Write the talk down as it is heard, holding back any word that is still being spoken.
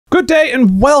Good day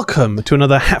and welcome to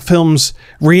another Hat Films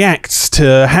reacts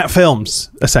to Hat Films,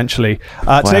 essentially.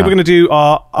 Today we're going to do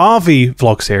our RV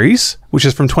vlog series, which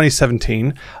is from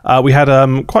 2017. We had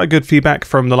quite a good feedback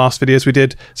from the last videos we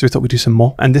did, so we thought we'd do some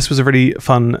more. And this was a really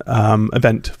fun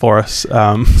event for us.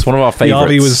 It's one of our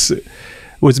favorites. The RV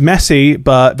was messy,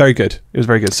 but very good. It was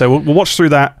very good. So we'll watch through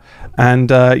that and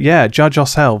yeah, judge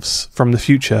ourselves from the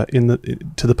future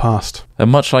to the past. And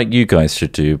much like you guys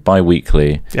should do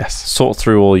bi-weekly, yes, sort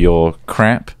through all your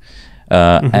crap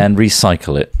and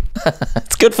recycle it.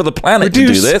 It's good for the planet to do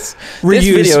this. This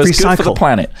video is good for the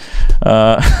planet.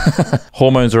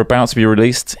 Hormones are about to be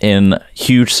released in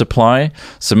huge supply,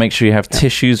 so make sure you have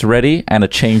tissues ready and a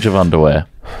change of underwear.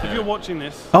 If you're watching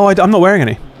this, I'm not wearing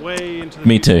any. Way into the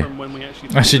Me too. When we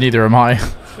actually, neither am I.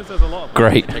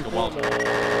 Great.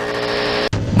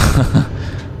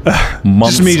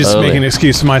 Just me making an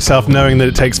excuse for myself, knowing that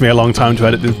it takes me a long time to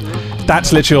edit.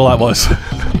 That's literally all that was.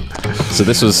 So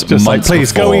this was just like,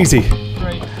 please before. Go easy.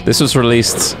 This was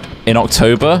released in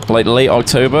October, like late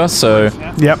October. So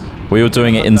yep. We were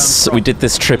doing it in. We did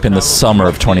this trip in the summer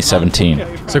of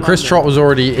 2017. So Chris Trott was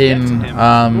already in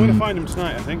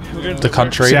the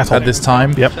country Seattle. at this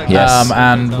time. Yep. Yes.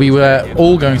 And we were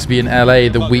all going to be in LA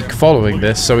the week following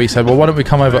this. So he said, well, why don't we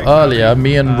come over earlier?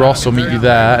 Me and Ross will meet you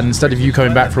there. And instead of you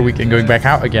coming back for a week and going back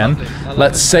out again,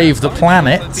 let's save the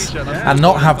planet and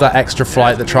not have that extra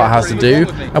flight that Trott has to do.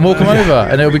 And we'll come over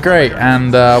and it'll be great.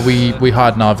 And we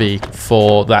hired an RV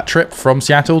for that trip from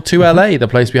Seattle to LA, the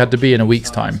place we had to be in a week's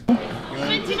time.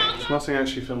 The last thing I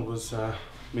actually filmed was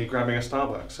me grabbing a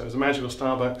Starbucks. So it was a magical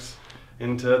Starbucks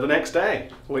into the next day,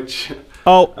 which...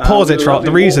 Oh, pause it, Trott.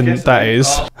 The reason that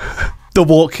is the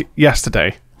walk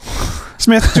yesterday.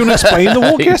 Smith, do you want to explain the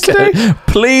walk yesterday?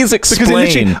 Please explain.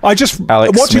 Because it I just...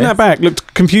 Alex watching Smith. that back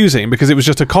looked confusing because it was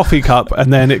just a coffee cup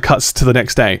and then it cuts to the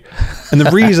next day. And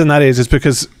the reason that is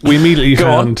because we immediately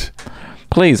found...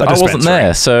 Please, I wasn't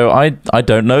there, so I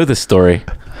don't know this story.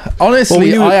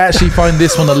 Honestly, I actually find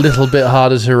this one a little bit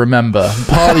harder to remember.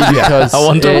 Partly because... I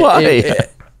wonder why.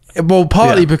 Well,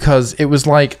 partly because it was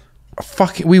like...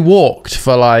 we walked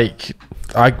for like...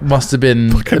 I must have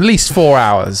been at least 4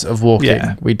 hours of walking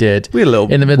we did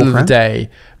in the middle of the day.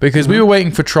 Because we were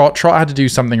waiting for Trott. Trott had to do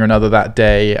something or another that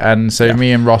day. And so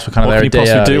me and Ross were kind of there a day early. What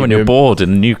can you possibly do when you're bored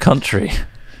in a new country?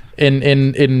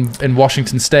 In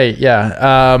Washington State,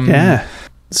 yeah.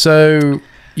 So...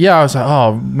 yeah, I was like,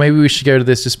 oh, maybe we should go to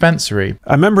this dispensary.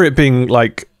 I remember it being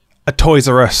like a Toys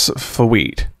R Us for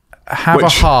weed. Have a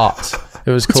Heart,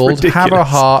 it was called. Ridiculous. Have a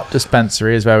Heart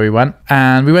dispensary is where we went.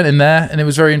 And we went in there, and it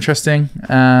was very interesting.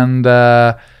 And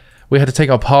we had to take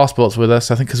our passports with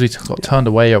us, I think, because we got turned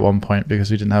away at one point because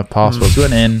we didn't have passports. We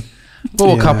went in,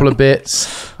 bought a couple of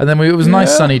bits, and then it was a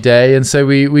nice sunny day, and so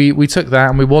we took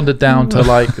that and we wandered down to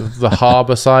like the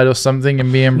harbour side or something,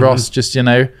 and me and Ross just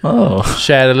shared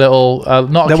a little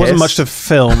there wasn't much to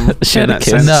film in that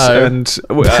sense. No. And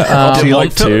obviously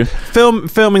like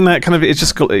filming that kind of, it's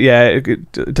just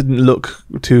it didn't look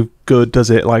too good, does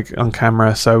it, like on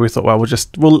camera? So we thought, well,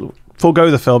 we'll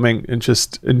forego the filming and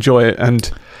just enjoy it.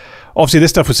 And obviously, this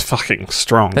stuff was fucking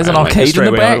strong. There's an arcade in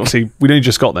the back. Obviously, we only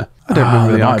just got there. I don't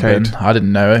remember the arcade. I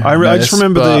didn't know it. I just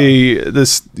remember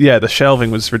the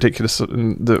shelving was ridiculous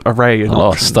and the array and a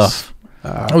lot of stuff.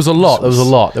 There was a lot. There was a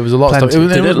lot of stuff.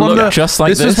 Did it look just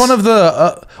like this? This was one of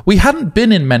the... we hadn't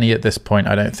been in many at this point,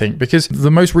 I don't think, because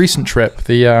the most recent trip,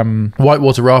 the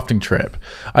whitewater rafting trip,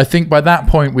 I think by that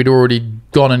point we'd already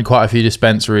gone in quite a few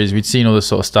dispensaries. We'd seen all this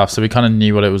sort of stuff, so we kind of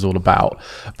knew what it was all about.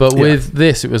 But with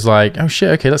this, it was like, oh shit,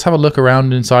 okay, let's have a look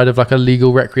around inside of like a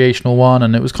legal recreational one,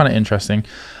 and it was kind of interesting.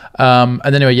 And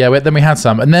anyway, then we had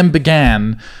some, and then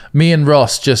began me and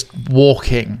Ross just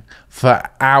walking for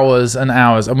hours and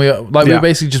hours, and we were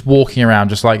basically just walking around,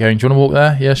 just like going, do you want to walk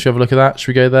there? Yeah, should we have a look at that? Should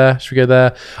we go there? Should we go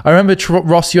there? I remember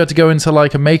Ross, you had to go into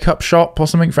like a makeup shop or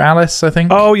something for Alice, I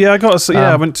think. Oh yeah,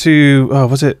 I went to,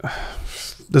 was it,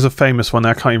 there's a famous one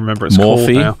there, I can't even remember what it's called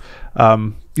now.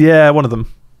 Yeah, one of them.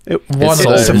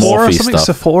 Sephora or something?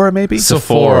 Sephora, maybe?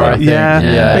 Sephora, I think.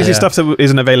 Yeah. Basically stuff that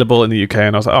isn't available in the UK,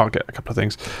 and I was like, oh, I'll get a couple of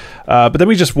things. But then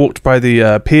we just walked by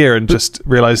the pier and just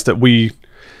realised that we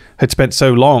had spent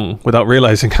so long without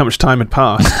realising how much time had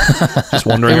passed. Just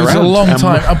wandering around. It was a long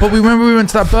time. But we remember we went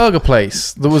to that burger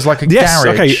place. There was like a garage.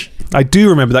 Okay. I do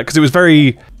remember that because I was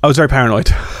very paranoid.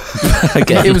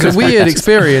 It was a weird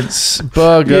experience.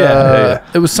 Burger.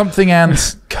 It was something and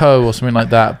Co or something like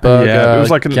that. Burger. It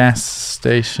was like a gas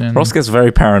station. Ross gets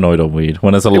very paranoid on weed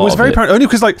when there's a lot. It was very paranoid only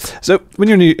because, like, so when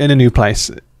you're in a new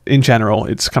place, in general,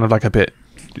 it's kind of like a bit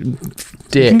you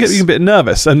can get a bit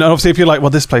nervous. And obviously, if you're like, well,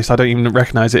 this place I don't even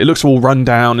recognize it. It looks all run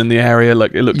down in the area.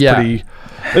 Like it looks pretty.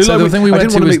 So the thing we went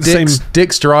to was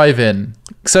Dick's Drive-In.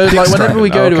 So like whenever we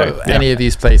go to any of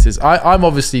these places, I'm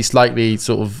obviously slightly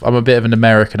I'm a bit of an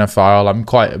Americanophile. I'm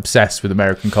quite obsessed with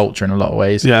American culture in a lot of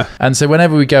ways. Yeah. And so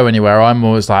whenever we go anywhere, I'm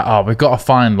always like, oh, we've got to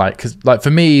find because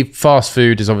for me, fast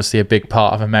food is obviously a big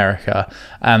part of America,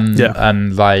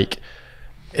 and like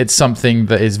it's something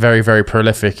that is very, very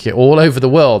prolific all over the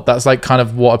world. That's like kind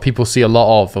of what people see a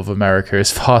lot of America is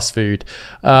fast food.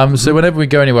 So whenever we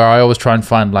go anywhere, I always try and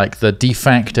find like the de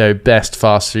facto best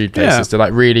fast food places to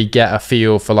like really get a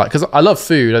feel for like, because I love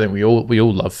food. I think we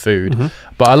all love food,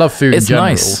 but I love food in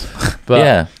general. It's nice. But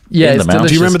yeah, it's delicious.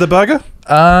 Do you remember the burger?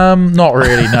 Not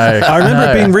really, no. I remember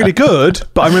it being really good,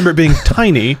 but I remember it being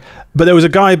tiny. But there was a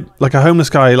guy, like a homeless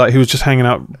guy, like who was just hanging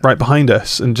out right behind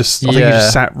us, and I think he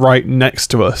just sat right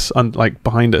next to us, like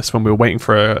behind us when we were waiting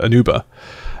for an Uber.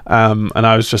 And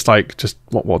I was just like,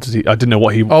 what does he? I didn't know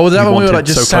what he. Oh, was that when we were like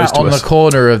just sat on the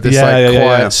corner of this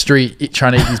quiet street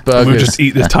trying to eat these burgers? We would just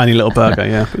eat this tiny little burger.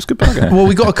 Yeah, it was a good burger. Well,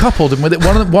 we got a couple of them with it.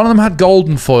 One of them had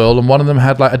golden foil, and one of them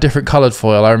had like a different coloured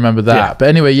foil. I remember that. Yeah. But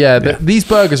anyway, these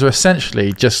burgers are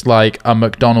essentially just like a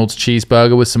McDonald's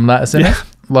cheeseburger with some lettuce in it.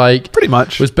 Like pretty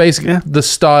much was basically the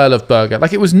style of burger.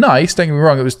 Like it was nice, don't get me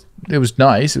wrong, it was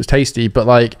nice, it was tasty, but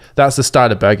like that's the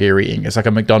style of burger you're eating. It's like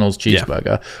a McDonald's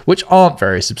cheeseburger, which aren't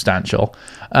very substantial.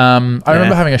 I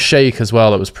remember having a shake as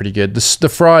well that was pretty good. The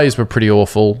fries were pretty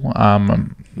awful.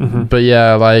 But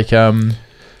yeah, like that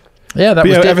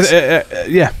was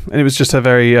and it was just a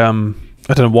very I don't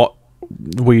know what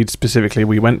weed specifically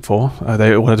we went for.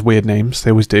 They all had weird names,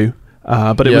 they always do.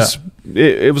 But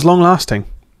it was long lasting.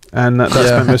 And that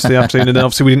spent most of the afternoon, and then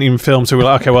obviously we didn't even film, so we were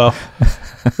like, okay, well,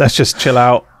 let's just chill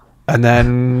out, and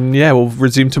then we'll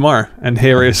resume tomorrow. And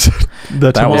here is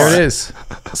tomorrow. Here it is,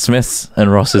 Smith's and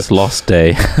Ross's lost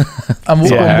day. And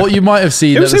what you might have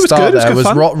seen at the start there was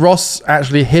Ross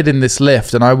actually hid in this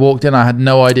lift, and I walked in, I had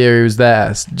no idea he was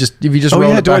there. Just if you just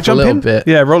roll it back a little bit,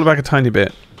 roll it back a tiny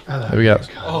bit. There we go.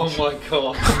 Oh my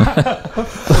god!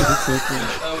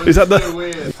 Is that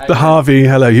the Harvey?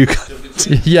 Hello, you.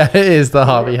 Yeah, it is the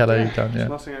Harvey. Hello, you can. Yeah.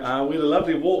 We had a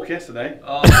lovely walk yesterday.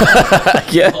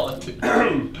 Yeah.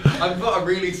 I've got a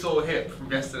really sore hip from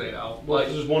yesterday now. Like,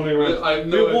 just wandering around.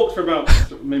 We walked for about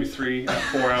maybe 3-4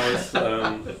 hours.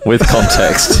 With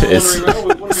context,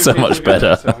 it's so much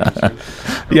better.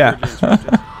 Yeah.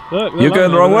 Look, you're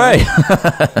going the wrong way.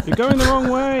 You're going the wrong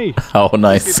way. Oh,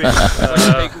 nice.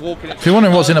 If you're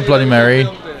wondering what's in a Bloody Mary,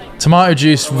 tomato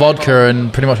juice, vodka,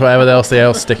 and pretty much whatever else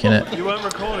they stick in it. You weren't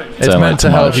recording. It's meant to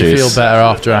help you feel better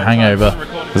after a hangover.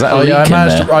 Was that I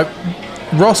managed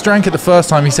to, Ross drank it the first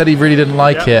time. He said he really didn't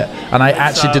like it, and I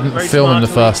actually didn't film him the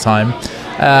first time.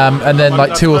 And then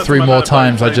like 2 or 3 more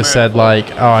times I just said like,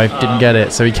 oh, I didn't get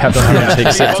it, so he kept on having to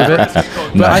take sips of it.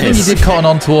 But I think he did cotton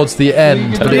on towards the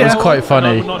end, but it was quite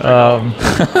funny. When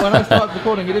I started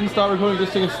recording, he didn't start recording,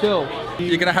 just sitting still.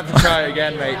 You're gonna have to try it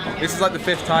again, mate. This is like the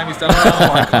 5th time he's done it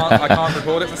now. I can't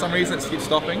record it for some reason, it keeps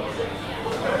stopping.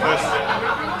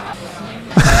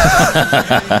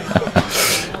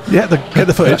 Get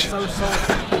the footage.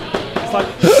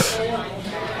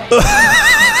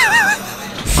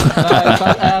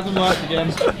 It hasn't worked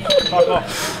again. Fuck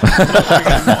off.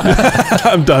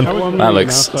 I'm done. That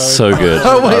looks so good.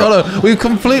 Oh wait, hold on. We've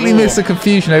completely missed the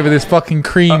confusion over this fucking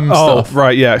cream stuff.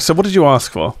 Right, yeah. So what did you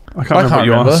ask for? I can't remember what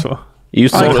you asked for. You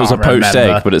thought it was a poached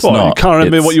egg, but it's not. You can't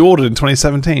remember what you ordered in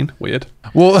 2017. Weird.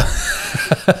 Well,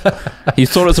 you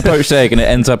thought it was a poached egg, and it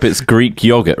ends up it's Greek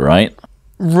yogurt, right?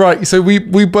 Right. So we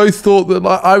both thought that.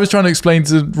 Like, I was trying to explain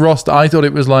to Ross that I thought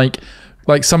it was like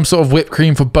some sort of whipped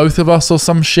cream for both of us or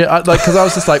some shit. Because I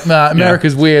was just like, nah,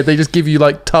 America's weird. They just give you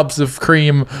like tubs of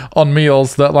cream on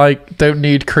meals that like don't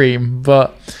need cream.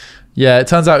 But yeah, it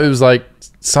turns out it was like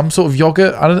some sort of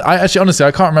yogurt. I actually, honestly,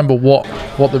 I can't remember what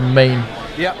the main.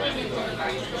 Yep.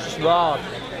 Lard.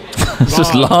 It's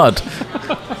just lard.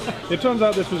 It turns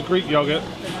out this was Greek yogurt,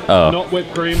 not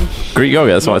whipped cream. Greek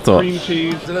yogurt, that's what I thought. Cream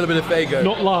cheese. It's a little bit of Fago.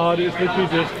 Not lard, it's literally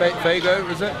just... Fago,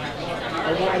 is it?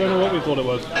 I don't know what we thought it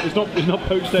was. It's not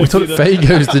poached eggs. We thought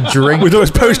Fago's the drink. We thought it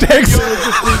was poached eggs.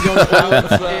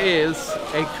 It is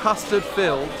a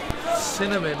custard-filled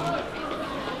cinnamon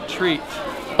treat.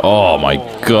 Oh my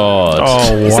god. Oh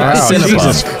wow. Is that a Cinnabon?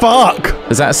 Jesus fuck.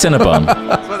 Is that a Cinnabon?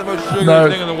 It's like the most sugary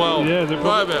thing in the world. Yeah,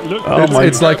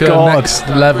 it's like a next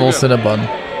level Cinnabon.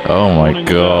 Oh my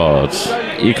god.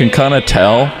 You can kind of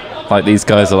tell, like these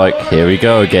guys are like, here we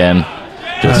go again.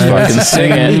 Just fucking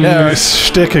singing. Yeah,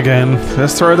 stick again.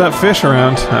 Let's throw that fish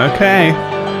around. Okay.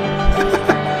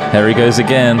 Here he goes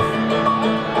again.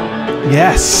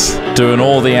 Yes. Doing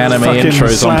all the anime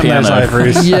intros on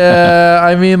piano. Yeah,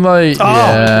 I mean, like,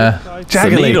 yeah.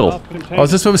 Jaggly. Oh,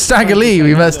 is this from Stagger Lee?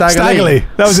 We met Stagger Lee.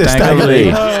 That was it, Stagger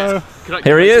Lee.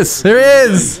 Here he is. Here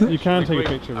he is. You can take a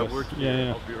picture of this.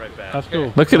 Yeah. That's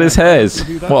cool. Look at his hairs.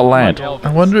 What a lad.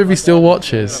 I wonder if he still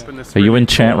watches. Are you in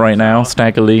chat right now,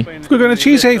 Stagger Lee? We're going to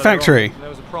Cheesecake Factory.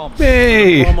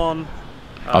 Hey.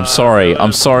 I'm sorry.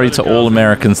 I'm sorry to all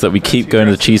Americans that we keep going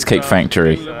to the Cheesecake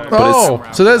Factory.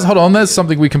 But so there's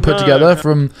something we can put together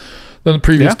from the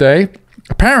previous day.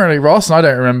 Apparently, Ross, and I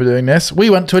don't remember doing this, we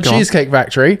went to a Cheesecake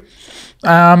Factory,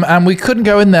 and we couldn't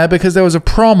go in there because there was a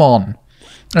prom on.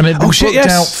 And it booked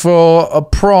out for a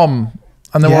prom,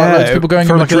 and there were loads of people going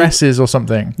in dresses or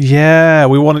something. Yeah,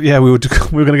 we wanted. Yeah, we were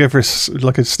going to go for a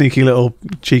sneaky little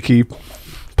cheeky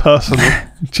personal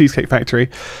Cheesecake Factory,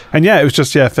 and it was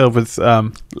just filled with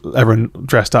everyone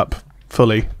dressed up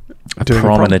fully. Doing a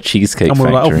prom in a Cheesecake Factory.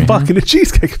 And we're like, oh, fuck, in a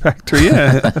Cheesecake Factory,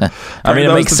 yeah. I mean,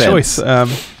 it makes sense. Choice.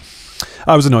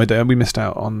 I was annoyed that we missed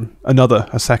out on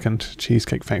a second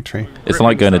Cheesecake Factory. It's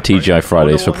like going to TGI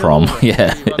Fridays for prom.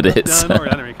 Yeah, it is.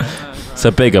 It's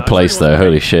a bigger place, though.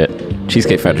 Holy shit.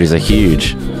 Cheesecake Factories are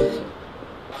huge.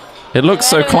 It looks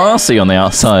so classy on the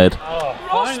outside.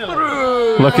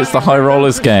 Look, it's the High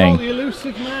Rollers gang.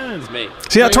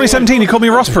 See that 2017? You called me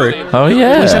Rossbrew. Oh,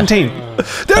 yeah. 2017.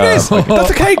 There it is! That's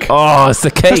the cake! Oh, it's the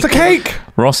cake. That's the cake!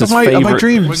 Ross's favourite. My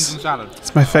dreams.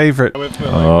 It's my favourite. I want you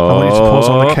to pause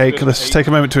on the cake. Let's just take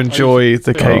a moment to enjoy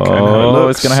the cake and how it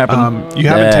looks. It's going to happen. You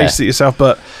haven't tasted it yourself,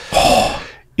 but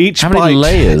each bite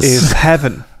is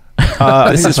heaven.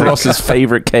 This is Ross's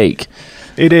favourite cake.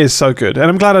 It is so good. And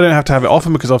I'm glad I don't have to have it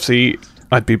often because obviously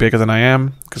I'd be bigger than I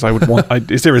am because I would want...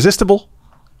 it's irresistible.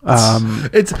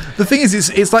 It's the thing is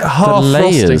it's like half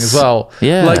frosting as well.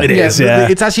 Yeah, like, it is. Yeah,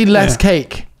 it's actually less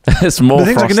cake. It's more. The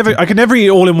thing is, I could never eat it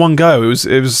all in one go.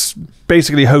 It was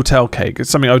basically hotel cake.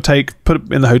 It's something I would put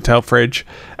it in the hotel fridge,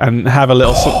 and have a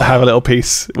little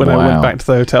piece when I went back to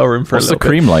the hotel room for a little bit. What's the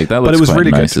cream like? That looks quite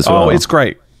nice as well. Oh, it's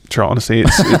great. Honestly,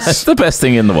 it's the best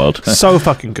thing in the world. So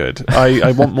fucking good.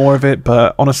 I want more of it,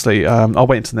 but honestly, I'll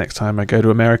wait until next time I go to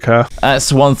America.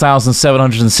 That's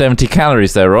 1,770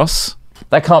 calories there, Ross.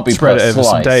 That can't be spread per over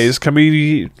slice. Some days.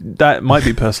 That might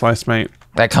be per slice, mate.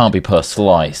 That can't be per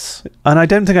slice. And I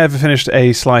don't think I ever finished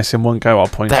a slice in one go. I'll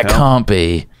point out. That can't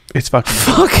be. It's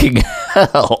fucking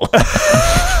hell.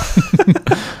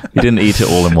 You didn't eat it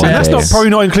all in one day. That's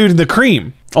probably not including the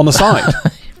cream on the side.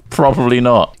 Probably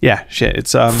not. Yeah, shit.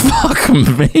 It's fuck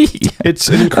me. It's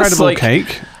an incredible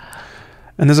cake.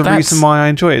 And there's a reason why I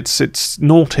enjoy it. It's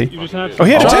naughty. Oh,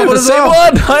 he had two. I want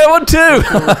one. I want two.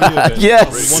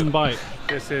 Yes. One bite.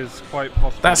 This is quite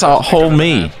possible. That's our whole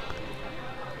me.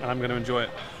 And I'm going to enjoy it.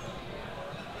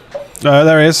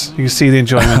 There it is. You can see the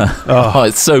enjoyment. Oh,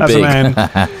 it's so big. That's a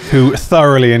man who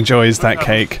thoroughly enjoys that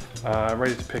cake.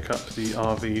 Ready to pick up the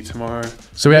RV tomorrow.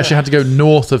 So we actually had to go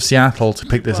north of Seattle to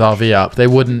pick this RV up. They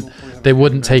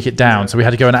wouldn't take it down, so we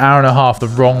had to go an hour and a half the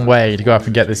wrong way to go up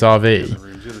and get this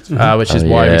RV, which is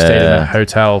why we stayed in a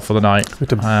hotel for the night.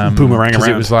 Boomerang around.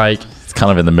 It was like it's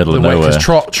kind of in the middle of nowhere.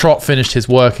 Because Trot finished his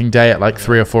working day at like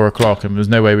 3 or 4 o'clock, and there was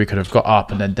no way we could have got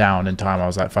up and then down in time. I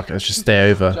was like, fuck it, let's just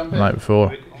stay over the night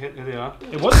before.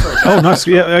 Oh, nice.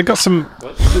 Yeah, I got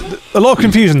a lot of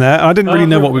confusion there. I didn't really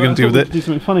know what we were going to do with it.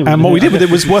 And what we did with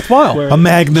it was worthwhile. A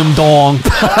Magnum Dong.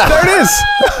 There it is.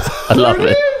 I love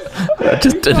it. I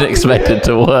just didn't expect it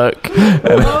to work.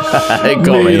 It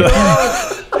got me.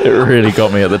 It really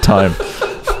got me at the time.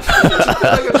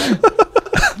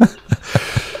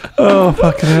 Oh,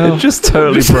 fucking hell. It just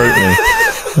totally broke me.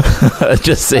 I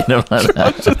just seen him like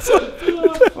that.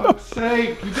 Fuck's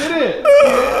sake, you did it!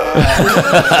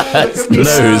 His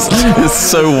nose is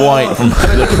so white from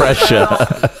the pressure.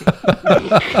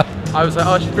 I was like,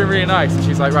 oh, she's been really nice. And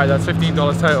she's like, right, that's $15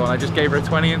 total. And I just gave her a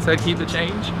 20 and said, keep the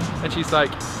change. And she's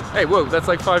like, hey, whoa, that's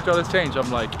like $5 change.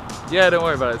 I'm like, yeah, don't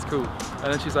worry about it, it's cool.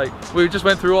 And then she's like, we just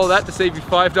went through all that to save you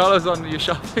 $5 on your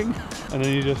shopping. And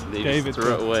then you just gave it to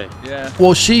her away. Yeah.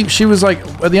 Well, she was like,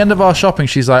 at the end of our shopping,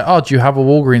 she's like, oh, do you have a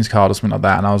Walgreens card or something like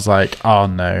that? And I was like, oh,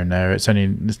 no, it's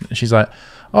only, she's like,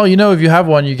 oh, you know, if you have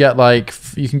one, you get like,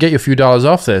 you can get your few dollars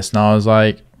off this. And I was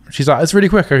like, she's like, it's really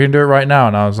quick, I can do it right now.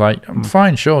 And I was like,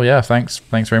 fine, sure, yeah, thanks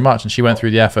very much. And she went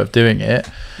through the effort of doing it.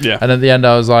 Yeah. And at the end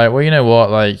I was like, well, you know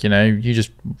what, like, you know, you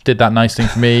just did that nice thing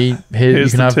for me. Here, you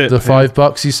can have the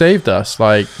 $5 you saved us.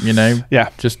 Like, you know,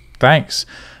 just thanks.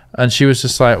 And she was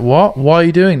just like, what? Why are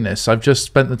you doing this? I've just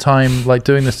spent the time like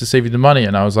doing this to save you the money.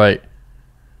 And I was like,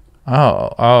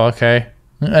 oh, okay.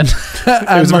 And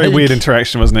it was a very weird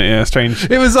interaction, wasn't it? Yeah, strange.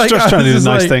 It was like just trying to do the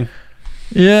nice thing.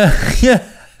 Yeah.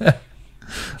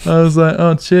 I was like,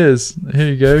 oh, cheers. Here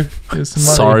you go. Here's some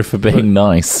money. Sorry for being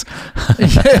nice.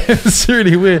 Yeah, it was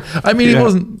really weird. I mean, it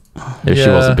wasn't. If she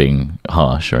wasn't being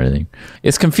harsh or anything.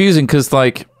 It's confusing because,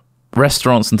 like,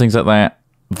 restaurants and things like that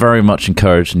very much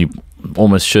encourage, and you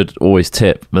almost should always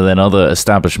tip, but then other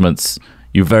establishments,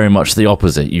 you very much the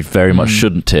opposite. You very much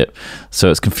shouldn't tip.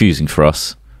 So it's confusing for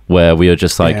us, where we are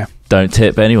just like, don't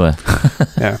tip anywhere.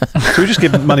 Yeah. So we just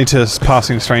give money to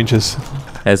passing strangers.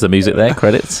 There's the music there,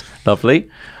 credits. Lovely.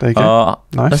 There you go.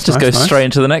 Nice, let's just go straight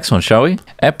into the next one, shall we?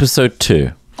 Episode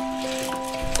 2.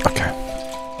 Okay.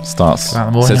 Starts.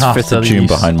 Says 5th of June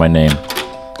behind my name.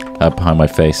 Behind my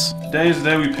face. Today is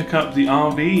the day we pick up the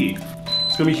RV.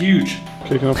 It's going to be huge.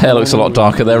 Hair looks a lot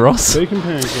darker there, Ross.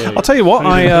 I'll tell you what,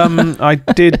 I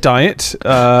did diet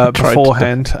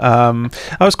beforehand. I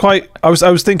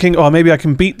was thinking, oh, maybe I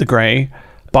can beat the grey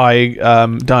by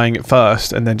dyeing it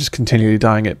first and then just continually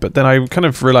dyeing it. But then I kind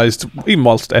of realised, even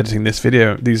whilst editing these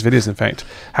videos, in fact,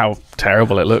 how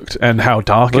terrible it looked and how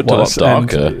dark it was. A lot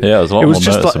darker. Yeah, it was a lot more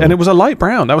noticeable. And it was a light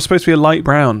brown. That was supposed to be a light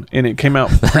brown, and it came out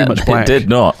pretty much black. It did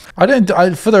not.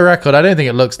 For the record, I don't think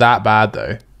it looks that bad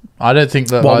though. I don't think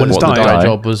that when it's the dyed? dye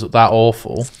job was that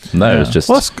awful. No, it was just...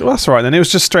 Well, that's all right then. It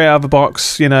was just straight out of a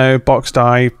box, box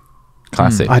dye.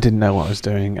 Classic. I didn't know what I was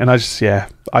doing. And I just,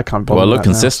 I can't bother. Well, look with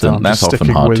that consistent. Now, so that's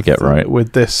often hard to get right.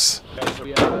 With this.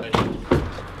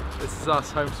 This is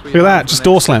us, home sweet. Look at that, just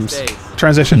door slams.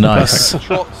 Transition. Nice.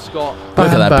 Perfect. Look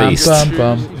at that beast.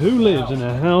 Who lives in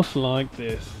a house like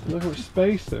this? Look how much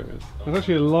space there is. There's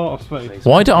actually a lot of space.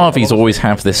 Why do RVs always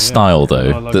have this style,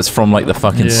 though, that's from, like, the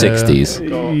fucking 60s?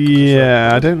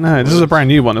 Yeah, I don't know. This is a brand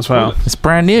new one as well. It's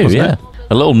brand new, yeah.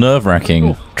 A little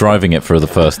nerve-wracking driving it for the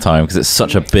first time because it's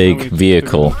such a big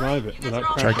vehicle.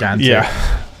 Gigantic. Yeah.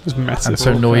 It was massive. And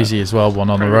so noisy as well, one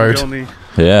on the road.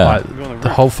 Yeah. Like, the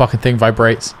whole fucking thing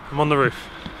vibrates. I'm on the roof.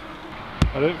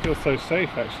 I don't feel so safe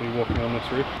actually walking on this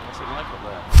roof. What's it like up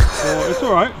there? It's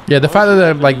alright. Yeah, the fact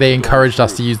that they encouraged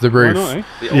us to use the roof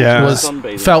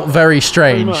felt very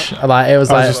strange. Like it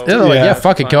was like,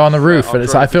 fuck it, go on the roof. And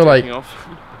it's I feel like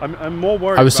I'm more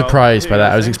worried. I was surprised by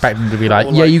that. I was expecting to be like,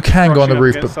 yeah, you can go on the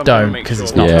roof, but don't because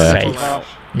it's not safe.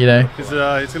 You know? It's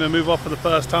going to move off for the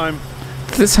first time.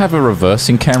 Does this have a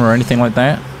reversing camera or anything like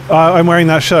that? I'm wearing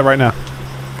that shirt right now.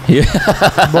 Yeah.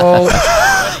 Well,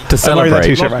 to celebrate,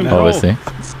 t-shirt right now. obviously.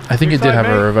 I think it did have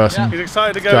a reversing. He's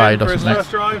excited to go guide in for his or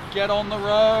first drive. Get on the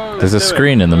road. There's a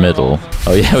screen in the middle.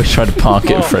 Oh yeah, we tried to park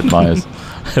it at Fred Meyer's.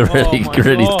 It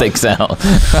really sticks out.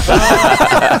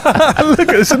 Look,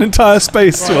 it's an entire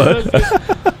space to it.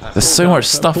 There's so much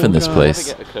stuff in this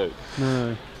place.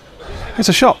 No. It's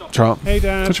a shop, Trump. Hey,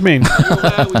 Dad. What do you mean? We've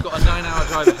got a 9-hour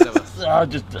drive ahead of us.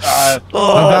 The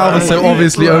valve is so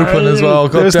obviously open as well.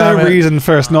 God There's damn no it. reason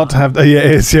for us not to have. Yeah,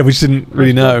 it is. Yeah, we just didn't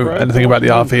really know anything about the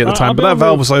RV at the time. But that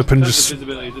valve was open, just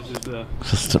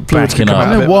Backing I up.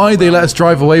 don't know why they let us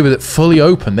drive away with it fully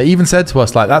open. They even said to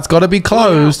us, like, that's got to be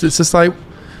closed. It's just like...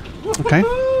 okay.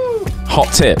 Hot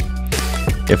tip.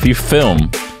 If you film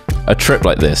a trip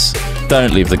like this,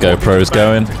 don't leave the GoPros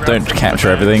going. Don't capture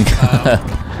everything.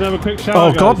 Have a quick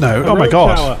shower, Oh God, no! Oh my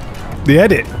God, the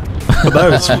edit for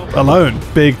those alone,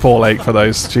 big ball ache for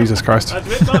those. Jesus Christ! That's a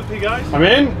bit bumpy, guys. I'm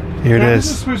in. Here it This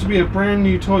is is. supposed to be a brand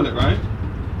new toilet, right?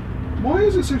 Why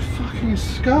is it so fucking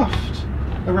scuffed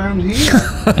around here?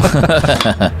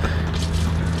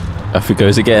 Off it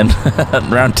goes again.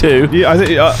 Round 2. Yeah,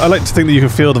 I like to think that you can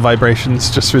feel the vibrations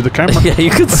just through the camera. Yeah,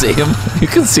 you can see them. You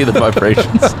can see the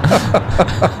vibrations. So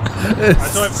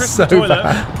I've pressed the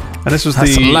toilet. And this was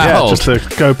That's loud. just the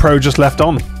GoPro just left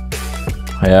on.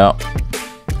 Yeah.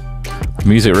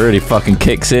 Music really fucking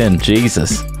kicks in.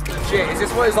 Jesus. Shit, is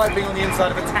this what it's like being on the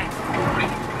inside of a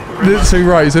tank? Literally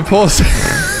right. So pause.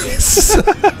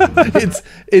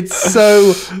 it's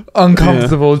so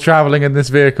uncomfortable traveling in this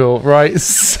vehicle, right?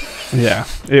 Yeah,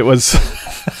 it was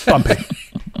bumpy.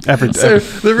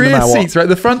 The rear seats, right?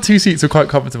 The front 2 seats were quite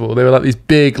comfortable. They were like these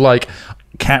big, like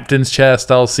captain's chair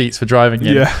style seats for driving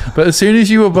in. Yeah. But as soon as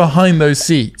you were behind those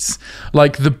seats,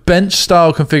 like the bench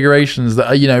style configurations that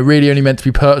are, really only meant to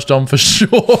be perched on for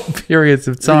short periods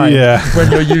of time. Yeah.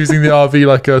 When you're using the RV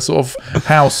like a sort of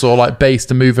house or like base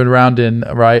to move around in,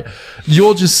 right?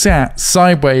 You're just sat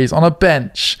sideways on a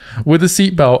bench with a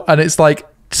seatbelt, and it's like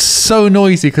so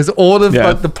noisy because all of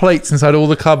like the plates inside all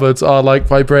the cupboards are like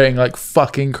vibrating like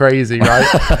fucking crazy, right?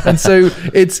 And so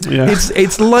it's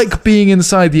like being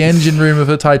inside the engine room of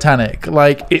a Titanic.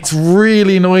 Like it's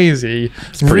really noisy.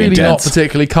 It's really intense. not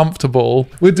particularly comfortable.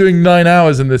 We're doing 9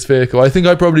 hours in this vehicle. I think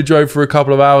I probably drove for a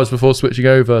couple of hours before switching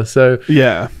over. So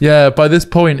yeah, by this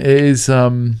point it is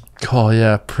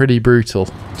pretty brutal.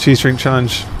 Cheese drink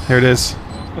challenge. Here it is.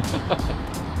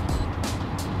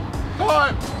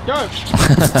 Go.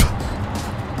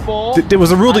 4. There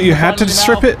was a rule that you had to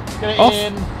strip it off?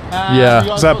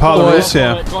 Yeah. Is that part of the rules?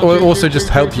 Yeah. Or also just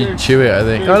help you chew it, I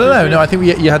think. I don't know. No, I think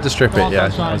you had to strip it. Yeah.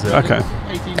 That was it. Okay.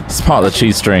 It's part of the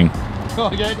cheese string.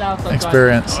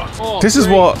 Experience. This is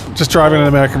what just driving an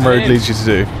American road leads you to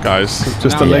do, guys.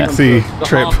 Just a lengthy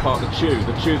trip. The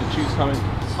chew's coming.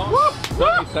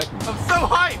 30 seconds. I'm so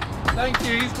hyped. Thank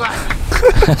you. He's clapping.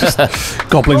 Just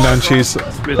gobbling down cheese.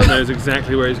 Smith knows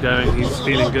exactly where he's going. He's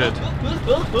feeling good.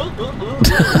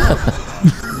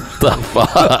 The fuck?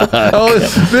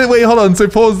 Oh, wait, hold on. So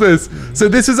pause this. So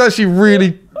this is actually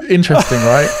really interesting,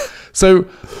 right? So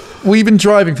we've been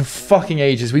driving for fucking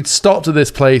ages. We'd stopped at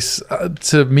this place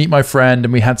to meet my friend,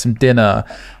 and we had some dinner.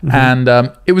 And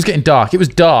it was getting dark. It was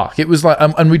dark. It was like,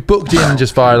 and we booked in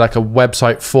just via like a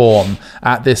website form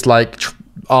at this like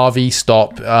RV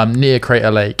stop near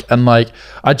Crater Lake. And like,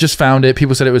 I just found it.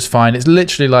 People said it was fine. It's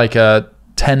literally like a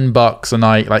 $10 a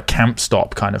night like camp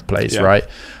stop kind of place, right?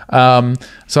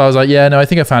 So I was like, yeah, no, I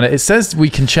think I found it. It says we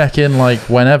can check in like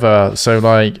whenever, so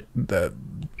like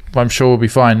I'm sure we'll be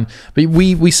fine. But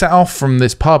we set off from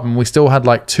this pub and we still had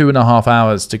like 2.5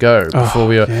 hours to go before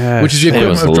we were, which is the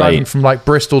equivalent of driving from like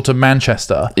Bristol to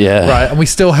Manchester, right? And we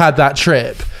still had that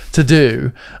trip to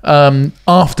do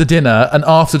after dinner and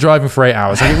after driving for 8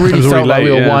 hours. Like, it really felt like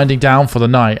we were winding down for the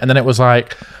night, and then it was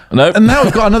like, nope. And now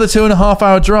we've got another 2.5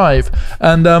 hour drive,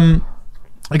 and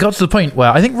I got to the point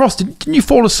where I think, Ross, didn't you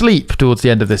fall asleep towards the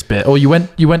end of this bit, or you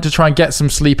went to try and get some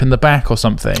sleep in the back or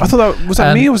something? I thought that was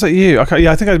that me or was that you? Okay,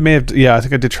 yeah, I think I may have. Yeah, I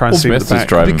think I did try and sleep in the back.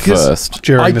 Driving first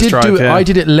during this drive. I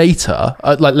did it later,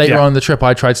 like later on in the trip.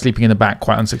 I tried sleeping in the back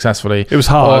quite unsuccessfully. It was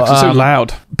hard. It's so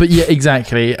loud. But yeah,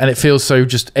 exactly, and it feels so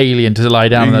just alien to lie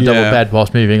down in a double bed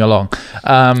whilst moving along.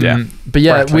 But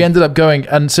yeah, we ended up going,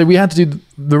 and so we had to do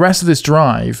the rest of this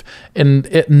drive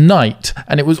at night,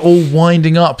 and it was all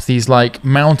winding up these like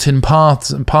mountain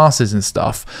paths and passes and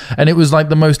stuff, and it was like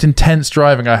the most intense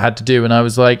driving I had to do, and I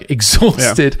was like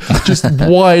exhausted, just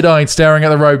wide-eyed staring at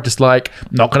the road, just like,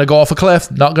 not gonna go off a cliff,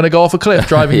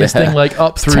 driving this thing like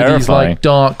up through these like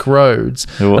dark roads.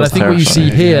 And I think what you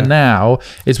see here now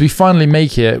is we finally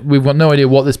make it. We've got no idea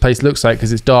what this place looks like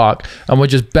because it's dark, and we're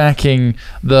just backing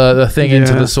the thing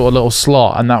into the sort of little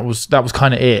slot, and that was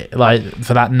kind of it, like,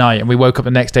 for that night. And we woke up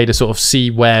the next day to sort of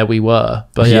see where we were.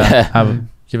 But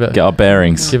give it, get our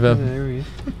bearings. Give it.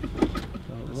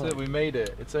 That's it, we made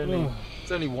it. It's only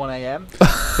 1 a.m.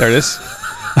 There it is.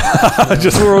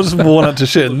 We're all just worn out to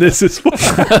shit, and this is what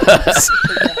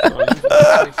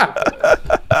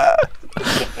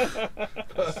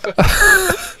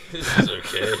This is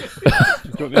okay.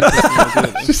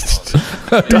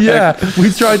 Yeah, we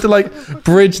tried to like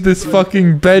bridge this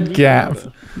fucking bed gap.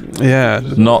 Yeah,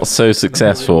 not so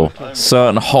successful.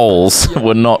 Certain holes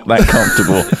were not that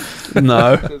comfortable.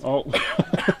 No.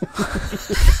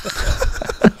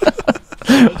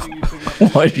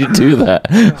 Why did you do that?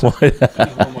 Why?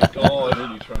 Oh my god.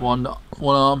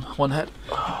 One arm, one head.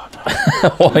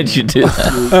 Why did you do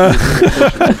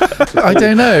that? I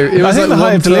don't know. It was like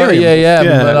 1:30 a.m.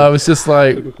 and I was just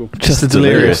like, just a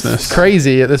deliriousness.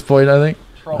 Crazy at this point, I think.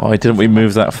 Why didn't we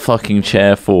move that fucking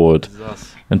chair forward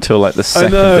until like the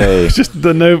second day? Just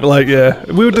the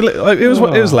we were it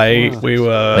was late. We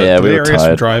were delirious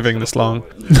from driving this long.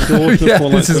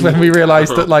 This is when we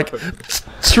realised that like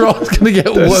Trot's gonna get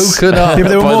woken up.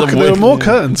 There were more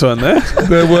curtains, weren't there?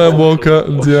 There were more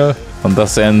curtains, yeah. And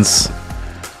thus ends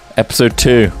episode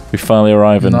 2. We finally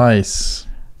arrive in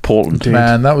Portland.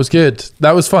 Man, that was good.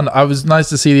 That was fun. I was nice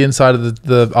to see the inside of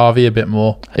the RV a bit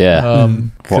more. Yeah.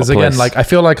 Because again, like, I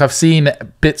feel like I've seen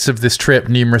bits of this trip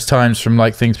numerous times from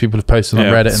like things people have posted on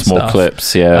Reddit and small stuff.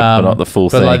 clips, but not the full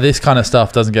thing. But like this kind of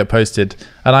stuff doesn't get posted,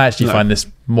 and I actually find this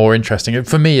more interesting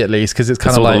for me, at least, because it's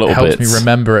kind of like helps me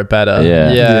remember it better.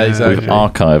 Yeah, exactly. We've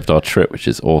archived our trip, which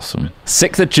is awesome.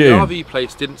 6th of June. The RV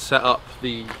place didn't set up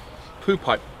the poo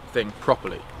pipe thing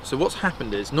properly. So what's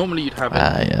happened is, normally you'd have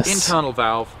an internal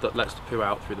valve that lets the poo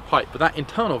out through the pipe, but that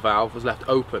internal valve was left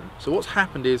open. So what's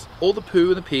happened is, all the poo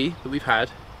and the pee that we've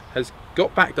had has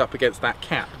got backed up against that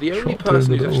cap. The only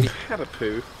person who's actually had a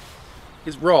poo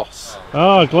is Ross.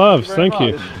 Oh, gloves, thank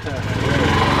you.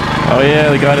 Oh yeah,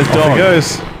 the guy in his dog. He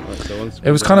goes.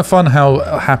 It was kind of fun how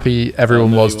happy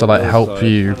everyone was to like help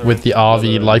you with the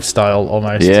RV lifestyle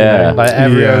almost. Yeah. You know? Like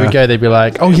everywhere we go, they'd be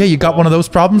like, "Oh yeah, you got one of those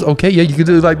problems? Okay, yeah, you could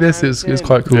do it like this." It was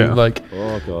quite cool. Yeah. Like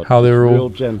how they were all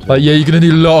like, "Yeah, you're gonna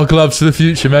need a lot of gloves for the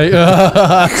future, mate."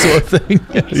 Sort of thing.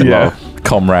 Yeah.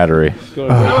 Camaraderie.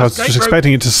 I was just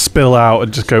expecting it to spill out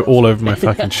and just go all over my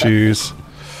fucking shoes.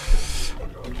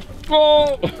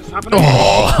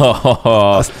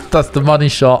 That's the money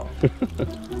shot.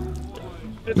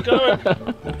 It's going.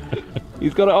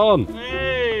 He's got it on.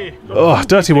 Hey! Oh,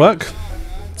 dirty work.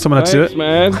 Someone had to do Thanks, it.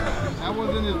 man. That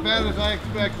wasn't as bad as I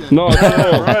expected. Not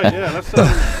at all. Right, yeah,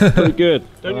 that's Pretty good.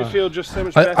 don't you feel just so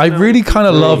much better? I now really that kind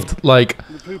of loved like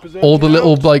the poop is all the empty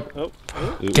little out? like Oh,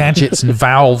 gadgets and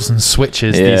valves and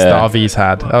switches these Yeah. RVs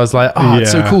had. I was like, oh,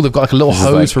 it's so Yeah. cool. They've got like a little This is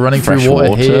hose like for running fresh through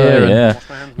water here. Yeah.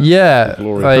 Yeah.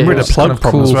 Glory. Like, And we had a it's plug kind of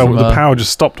problem as cool well. from The a- power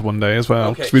just stopped one day as well.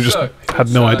 Okay, 'cause we just so had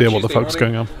no it's, idea what the Tuesday fuck was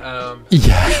going on. morning.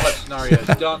 Yeah. Real-life scenario.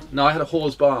 Done. No, I had a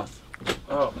horse bath.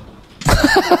 Oh.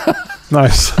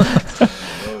 Nice.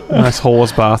 Nice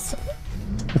horse bath.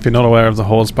 If you're not aware of the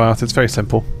horse bath, it's very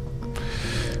simple.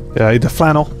 Yeah, either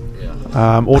flannel,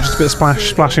 or just a bit of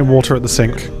splashing water at the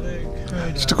sink.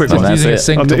 Just a quick And one. that's Using a it.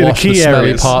 sink In to the wash the key smelly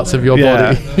areas. parts of your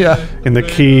Yeah. body. Yeah. In the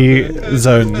key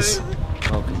zones.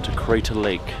 Welcome to Crater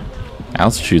Lake.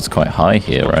 Altitude's quite high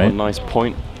here, A right? nice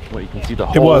point where you can see the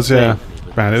whole It was, thing. yeah.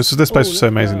 Man, this place was so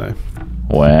amazing though.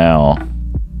 Wow.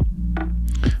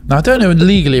 Now, I don't know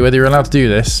legally whether you're allowed to do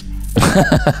this.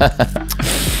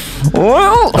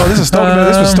 Well, Oh, this is stock. No,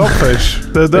 this was stock footage.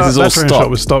 This is all that drone stock. shot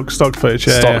was stock footage.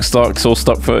 Yeah, it's all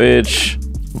stock footage.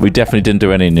 We definitely didn't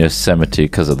do any in Yosemite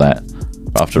because of that.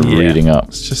 After Yeah. reading up,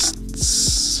 It's just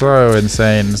so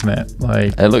insane, isn't it?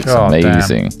 Like, it looks God damn.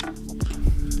 amazing.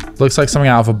 Looks like something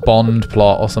out of a Bond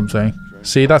plot or something.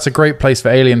 See, that's a great place for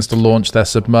aliens to launch their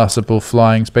submersible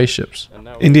flying spaceships.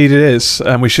 Indeed, it is,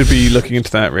 and we should be looking into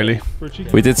that really.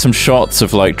 We did some shots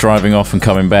of like driving off and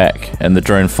coming back, and the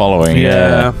drone following.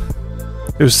 Yeah.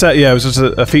 It was set. Yeah, it was just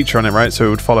a feature on it, right? So it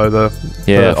would follow the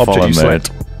follow object you mode.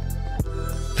 select.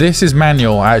 This is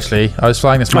manual, actually. I was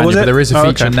flying this manual, was but it? there is a Oh,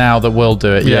 feature okay. now that will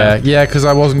do it. Yeah. Yeah, because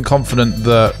I wasn't confident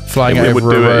that flying It would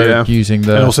over a do it, road yeah. using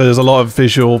the... And also, there's a lot of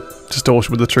visual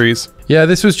distortion with the trees. Yeah,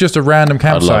 this was just a random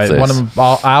campsite, this. one of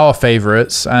our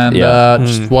favourites, and Yeah.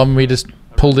 just one we just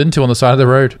pulled into on the side of the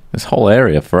road. This whole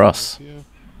area for us.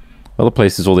 Other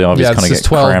places, all the RVs Yeah, kind of this is get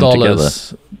crammed together.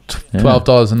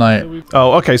 $12 a night.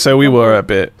 Oh, okay. So we were a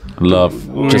bit. Love, just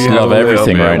we love were a little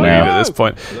everything bit right weird now. At this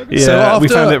point, yeah, we after-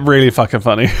 found it really fucking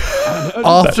funny.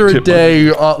 After a chipmunk.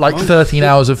 day, like 13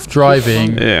 hours of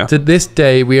driving, Yeah. to this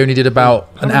day we only did about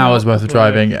an hour's worth of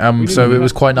driving, so it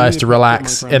was quite nice to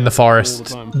relax in the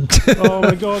forest Oh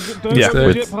my god, don't Yeah. have the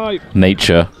With- jip pipe.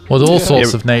 Nature, with all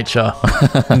sorts of nature.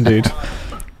 Indeed.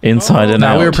 inside and No,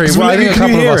 out. we were pretty. Well, I think a Can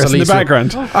couple you of hear us us at in the least.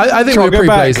 background? I think Come we on, were go pretty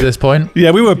back. blazed at this point.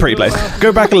 Yeah, we were pretty blazed.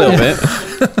 Go back a little bit,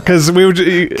 because we were.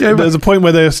 There's a point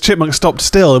where the chipmunk stopped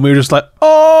still, and we were just like,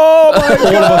 "Oh my god!"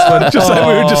 All of us went, just like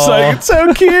we were just like, "It's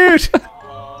so cute."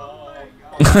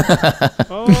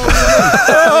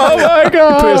 Oh my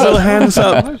god! Put his little hands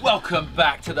up, Welcome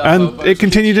back to the and it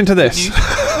continued into this.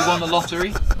 We won the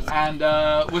lottery, and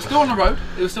we're still on the road.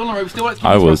 It was still on the road. We still went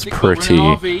I was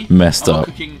pretty messed up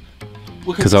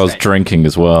because I was drinking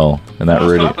as well, and that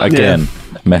really again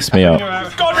messed me up.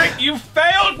 Godric, you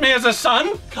failed me as a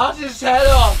son, Cut his head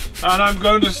off, and I'm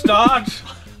going to start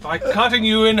by cutting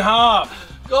you in half.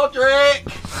 Godric.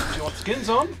 Do you want skins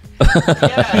on?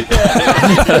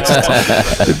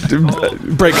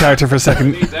 Break character for a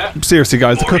second. Seriously,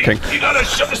 guys, the cooking. You gotta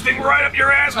shove this thing right up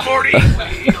your ass, Morty.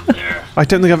 I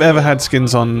don't think I've ever had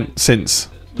skins on since.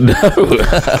 No,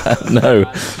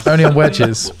 Only on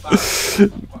wedges.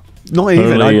 Not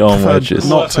even. Only I on prefer wedges.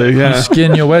 not to. Yeah.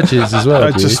 Skin your wedges as well.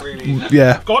 I dude. just.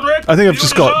 Yeah. Godric, I think I've you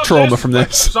just got deserve trauma this. from this.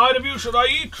 Which side of you should I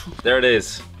eat? There it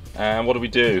is. And what do we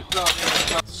do?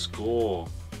 Score.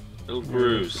 Little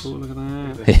grooves.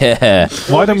 yeah,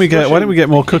 Why don't we get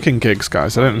more cooking gigs,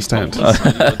 guys? I don't understand.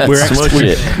 We're Smush we're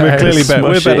it. clearly better.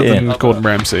 We're Smush better it than in. Gordon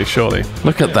Ramsay, surely.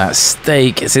 Look at that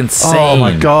steak; it's insane. Oh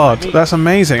my god, that's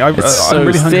amazing! I'm so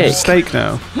really hungry for thick. steak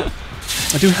now.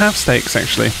 I do have steaks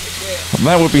actually.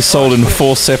 That would be sold in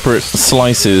 4 separate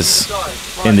slices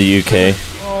in the UK.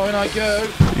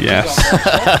 Yes.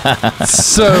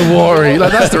 so watery.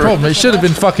 Like that's the problem. It should have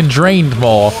been fucking drained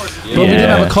more. But we didn't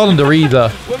Yeah. have a colander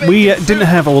either. We didn't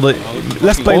have all the.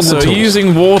 Let's blame Also, the tools.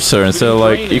 using water instead of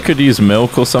like you could use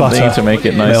milk or something Butter, to make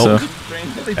it nicer.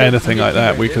 milk, anything like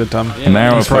that we could have done.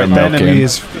 Now we're That's right. putting Ben milk and in. he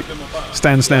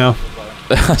stands now.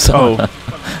 So,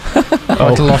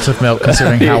 Quite a lot of milk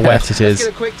considering how wet it is. Get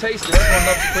a quick taster. Everyone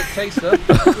loves a quick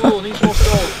taster. Ooh, needs more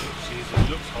salt.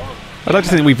 I'd like to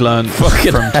think we've learned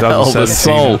fucking from hell, the 2017.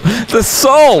 soul, the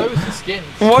soul. The skin.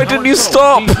 Why didn't you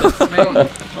stop?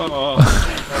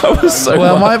 I was so.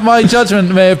 Well, my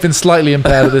judgment may have been slightly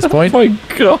impaired at this point. my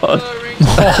god.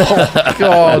 Oh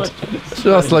god,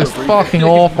 just looks fucking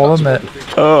awful, doesn't it?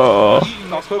 Oh,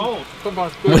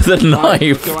 with a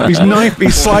knife.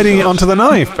 He's sliding it onto the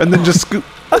knife and then just scoop.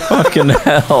 Fucking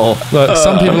hell. Look,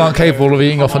 some people aren't capable of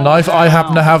eating off a knife. I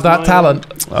happen to have that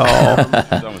talent.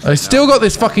 Oh, I still got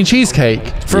this fucking cheesecake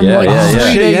from Yeah, like yeah,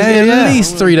 3 days, at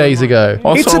least 3 days ago.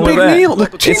 What's it's a wrong with big that? meal. The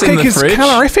It's in cheesecake the is fridge.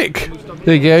 calorific.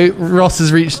 There you go. Ross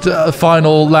has reached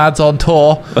final lads on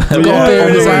tour. Got a beer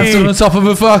in his hand, stood on top of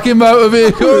a fucking motor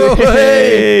vehicle.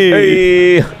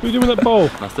 Hey. What are you doing with that bowl?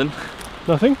 Nothing.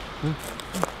 Nothing?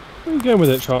 Where are you going with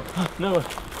it, Chop? No.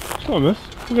 It's not miss.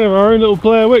 We're going to have our own little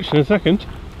Blair Witch in a second.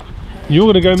 You're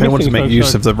going to go They want missing. to make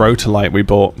use of the rotor light we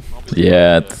bought,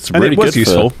 Yeah, it's and really it was good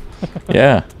useful for.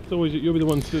 Yeah. It's always, you'll be the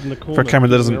one stood in the corner. for a camera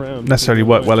that doesn't around. necessarily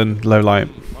work well in low light.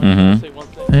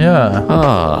 Mm-hmm. Yeah.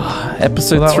 Ah, episode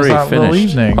So that was 3 that little finished.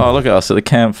 evening. Oh, look at us at the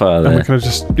campfire And there. we could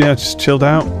have just chilled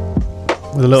out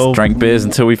with a little. Drank beers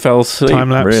until we fell asleep. Time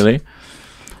lapse. Really.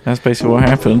 That's basically what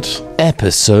happened.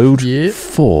 Episode Yeah.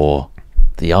 4.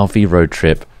 The RV road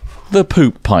trip. The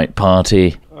poop pipe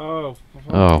party.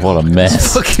 Oh, what a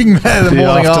mess. Fucking man, the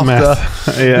morning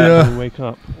after. Yeah. Wake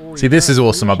up. See, this is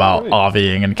awesome about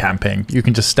RVing and camping. You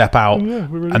can just step out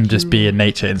and just be in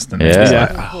nature instantly. Yeah. It's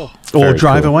Yeah. like, Or Very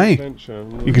drive cool. away.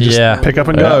 You can just Yeah. pick up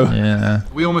and Yeah. go. yeah.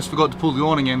 We almost forgot to pull the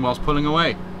awning in whilst pulling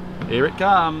away. Here it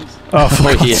comes. Oh, for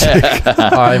God's sake.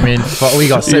 I mean, but we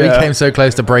Yeah. came so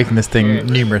close to breaking this thing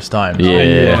numerous times. Yeah.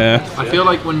 Yeah. I feel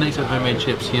like when Nate said homemade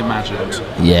chips, he imagined.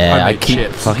 Yeah, I Homemade keep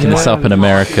chips. fucking this up in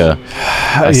America.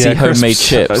 I see homemade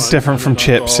chips. It's different from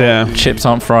chips, yeah. Chips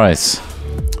aren't fries.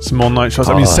 Some more night shots.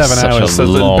 I mean, Oh, 7 such hours. a So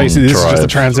long basically, this is just a drive.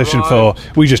 transition for.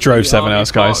 We just drove 7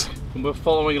 hours, guys. And we're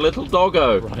following a little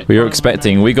doggo. We were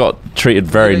expecting, we got treated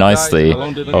very nicely,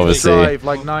 obviously. Drive,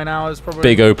 like 9 hours probably.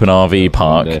 Big open RV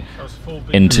park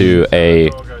into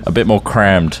a bit more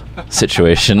crammed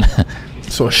situation.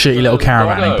 Sort of shitty little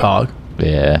caravanning park.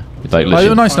 Yeah. Like They were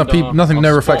literally, nice enough people. Nothing,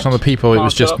 no reflection on the people. It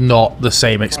was just not the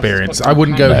same experience. I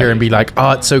wouldn't go here and be like,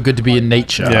 "Oh, it's so good to be in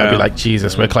nature." I'd Yeah. be like,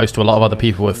 "Jesus, we're close to a lot of other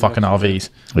people with fucking RVs."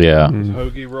 yeah.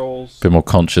 Hoagie rolls. Bit more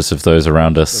conscious of those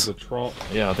around us. There's a trot.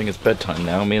 Yeah, I think it's bedtime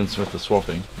now. Me and Smith are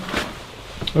swapping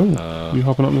Oh, you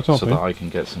hopping up on the top, so eh? that I can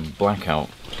get some blackout.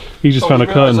 He just found a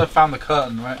curtain. I found the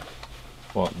curtain, right?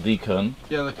 What, the curtain?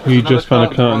 Yeah, You just found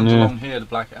a curtain, that runs yeah. along here to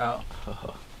black it out.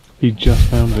 He just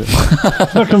found it.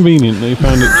 It's not convenient that he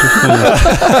found it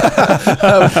just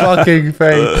now. Fucking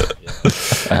face.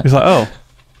 He's like, oh,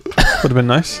 would have been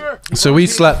nice. So we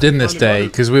slept in this day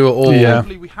because we were all Yeah.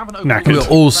 We haven't we were Knackered.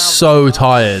 all so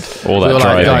tired. All we that were like,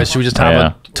 driving. guys, should we just have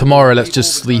Yeah. tomorrow? Let's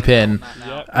just sleep in.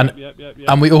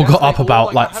 And we all got up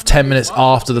about like 10 minutes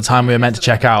after the time we were meant to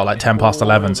check out, like 10 past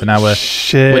 11. So now we're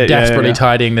Shit. we're desperately yeah.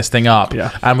 tidying this thing up.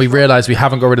 Yeah. And we realized we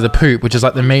haven't got rid of the poop, which is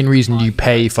like the main reason you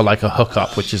pay for like a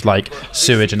hookup, which is like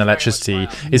sewage and electricity,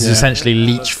 is essentially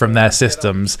leach from their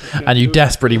systems. And you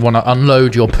desperately want to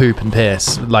unload your poop and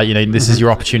piss. Like, you know, this is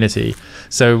your opportunity.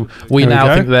 So we There we now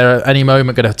go. think they're at any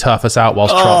moment going to turf us out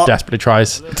whilst Trot desperately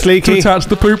tries It's leaky. to attach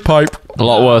the poop pipe. A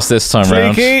lot worse this time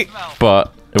round. Leaky.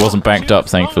 But it wasn't backed up,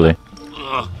 thankfully.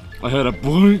 I heard a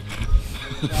boing.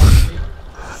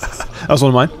 That was one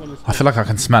of mine. I feel like I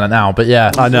can smell it now, but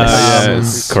yeah. I know. yeah, Um,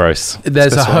 it's- Gross.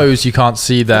 There's a this one. hose you can't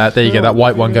see there. There you go, that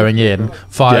white one going in.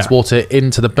 Fires Yeah. water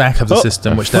into the back of the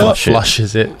system, which then Flush it.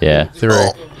 flushes it Yeah. through.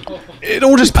 it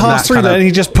all just passed that through kind there, of- and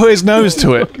he just put his nose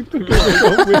to it.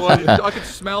 I could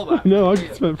smell that. No, I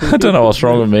just went for I don't know what's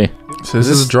wrong with me. So this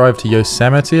is a drive to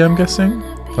Yosemite, I'm guessing?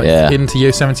 Like Yeah. into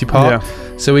Yosemite Park.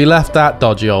 So we left that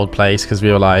dodgy old place because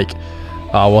we were like,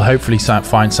 oh, we'll hopefully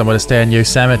find somewhere to stay in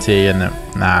Yosemite. And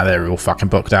nah, they were all fucking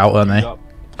booked out, weren't they? Of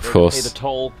course.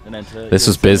 This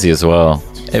was busy as well.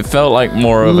 It felt like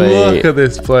more of Look a at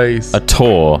this place.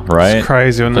 tour, right? It's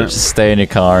crazy, isn't But it? just stay in your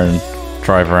car and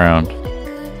drive around.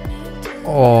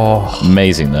 Oh,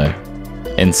 Amazing though.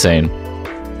 Insane.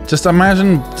 just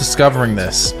imagine discovering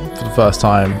this for the first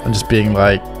time and just being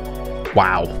like,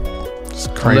 wow. It's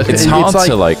crazy. It's hard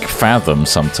to like fathom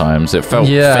sometimes. It felt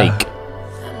Yeah. fake.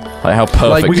 Like how perfect.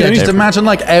 Like, can just every- imagine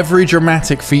like every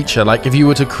dramatic feature. Like if you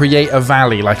were to create a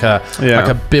valley, like a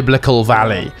biblical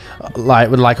valley, like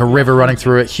with like a river running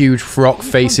through it, huge rock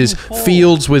faces,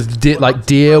 fields with like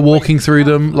deer walking through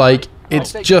them. Like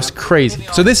it's just crazy.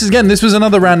 So this was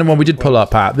another random one we did pull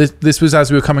up at. This was as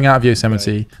we were coming out of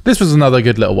Yosemite. This was another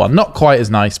good little one. Not quite as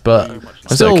nice, but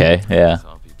It's still okay. Yeah.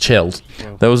 chilled.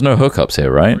 There was no hookups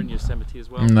here, right?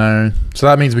 No, so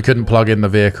that means we couldn't plug in the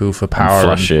vehicle for power.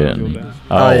 Flush and- it. And, yeah.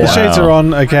 The shades wow. are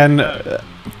on again.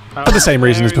 For the same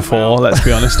reason as before, let's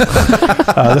be honest.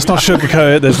 Let's not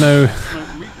sugarcoat it. There's no...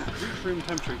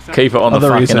 Keep it on the Other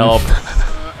fucking reason. knob.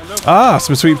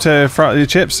 some sweet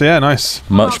chips. Yeah, nice.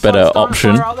 Much better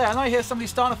option. Out there, and I hear somebody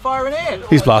starting a fire in here.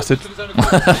 He's blasted.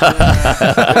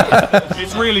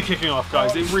 It's really kicking off,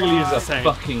 guys. It really is insane.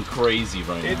 Fucking crazy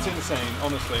right now. It's insane,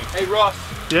 honestly. Hey Ross,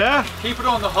 Yeah? keep it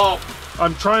on the hob.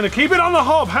 I'm trying to keep it on the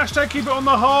hob. Hashtag keep it on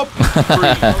the hob.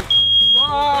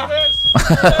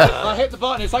 I hit the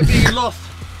button. It's like being lost.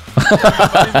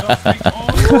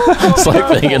 It's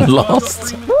like being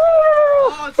lost.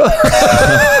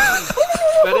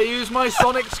 Better use my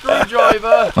sonic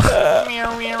screwdriver.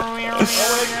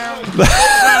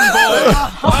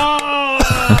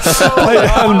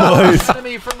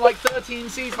 Enemy from like 13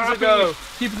 seasons ago.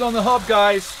 Keep it on the hob,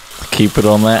 guys. Keep it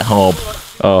on that hob.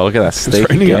 Oh, look at that steak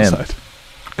again. Outside.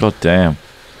 God damn.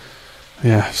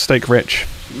 Yeah, steak rich.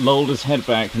 Lolled his head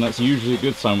back, and that's usually a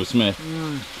good sign with Smith.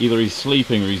 Either he's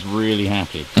sleeping or he's really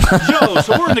happy. Yo,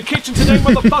 so we're in the kitchen today,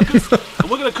 motherfuckers, and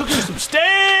we're gonna cook you some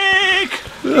steak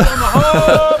on the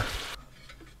hob.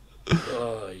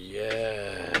 Oh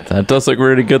yeah. That does look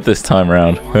really good this time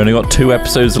round. We only got 2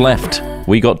 episodes left.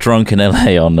 We got drunk in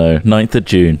LA on 9th of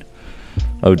June.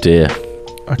 Oh dear.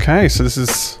 Okay, so this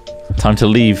is... Time to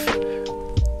leave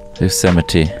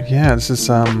Yosemite. Yeah, this is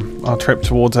our trip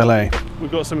towards LA. We've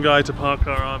got some guy to park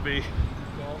our RV.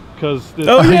 Because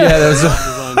Oh yeah, there's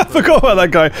I forgot about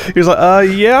that guy. He was like,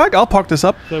 yeah, I'll park this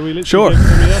up. So we literally Sure. get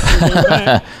somebody else and go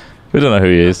back We don't know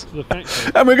who he is. to the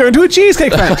factory. And we're going to a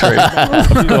cheesecake factory.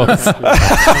 Of course.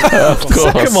 Of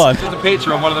course. Come on. There's a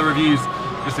picture on one of the reviews.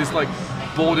 There's this like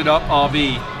boarded up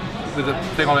RV with a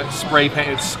thing on it spray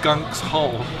painted Skunk's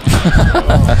Hole.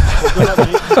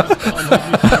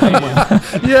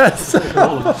 Yes.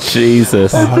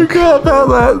 Jesus. I forgot about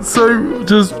that. So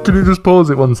can you just pause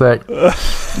it 1 sec?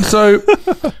 So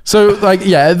like,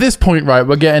 yeah, at this point, right,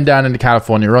 we're getting down into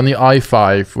California. We're on the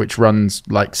I-5, which runs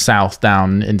like south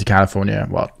down into California.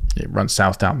 Well, it runs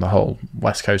south down the whole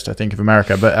west coast, I think, of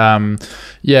America. But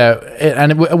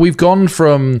we've gone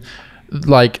from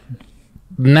like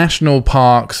national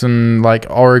parks and like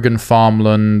Oregon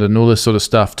farmland and all this sort of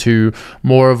stuff to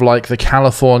more of like the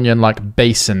Californian like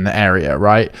basin area,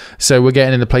 right? So we're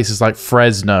getting into places like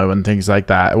Fresno and things like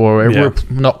that, or we're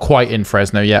not quite in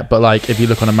Fresno yet, but like if you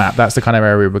look on a map, that's the kind of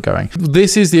area we're going.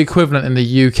 This is the equivalent in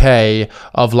the UK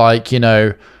of like, you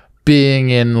know,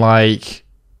 being in like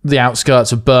the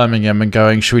outskirts of Birmingham and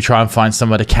going, should we try and find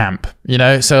somewhere to camp, you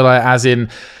know? So like, as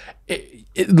in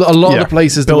a lot of the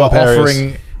places that were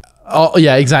offering Oh,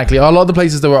 yeah, exactly. A lot of the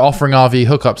places that were offering RV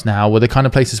hookups now were the kind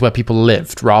of places where people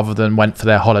lived rather than went for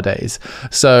their holidays.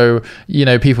 So, you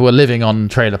know, people were living on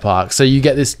trailer parks. So you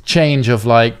get this change of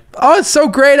like, oh, it's so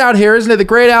great out here, isn't it? The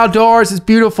great outdoors, it's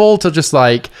beautiful, to just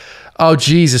like, oh,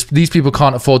 Jesus, these people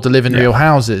can't afford to live in real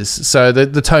houses. So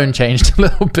the tone changed a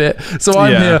little bit. So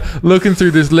I'm here looking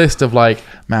through this list of like,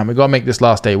 man, we got to make this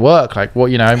last day work. Like, what,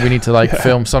 you know, we need to like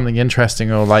film something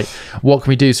interesting, or like, what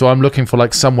can we do? So I'm looking for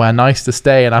like somewhere nice to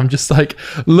stay. And I'm just like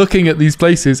looking at these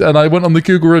places. And I went on the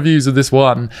Google reviews of this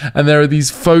one, and there are these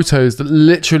photos that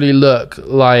literally look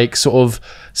like sort of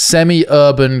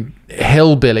semi-urban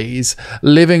hillbillies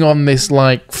living on this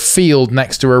like field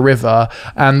next to a river.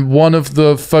 And one of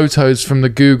the photos from the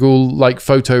Google like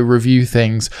photo review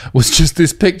things was just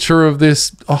this picture of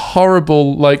this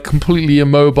horrible, like completely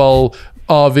immobile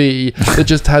RV that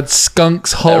just had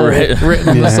Skunk's Hole written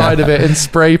on the side of it in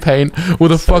spray paint,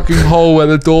 with a fucking hole where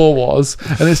the door was.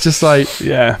 And it's just like,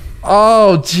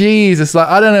 oh Jesus, like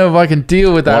I don't know if I can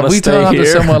deal with that. We turn up to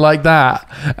somewhere like that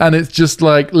and it's just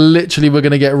like literally we're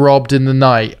gonna get robbed in the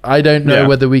night. I don't know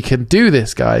whether we can do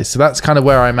this, guys. So that's kind of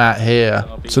where I'm at here.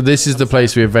 So this is the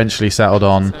place we eventually settled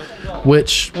on,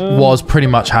 which was pretty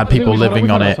much had people living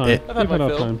on it.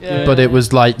 But it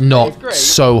was like not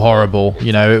so horrible,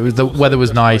 you know. It was, the weather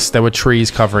was nice, there were trees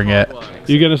covering it.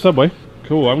 You get a Subway?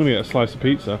 Cool, I'm gonna get a slice of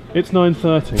pizza. It's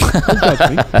 9:30. Don't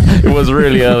judge me. It was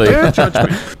really early. Don't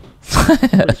judge me.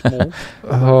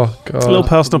 Oh god. It's a little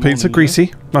personal pizza,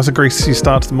 greasy. That's a greasy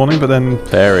start to the morning, but then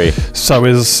so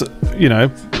is, you know,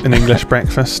 an English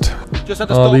breakfast.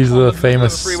 Oh, these are the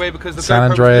famous San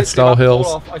Andreas style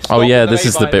hills. Oh yeah, this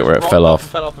is the bit where it fell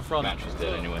off.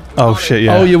 Oh shit,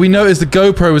 yeah. Oh yeah, we noticed the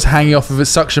GoPro was hanging off of its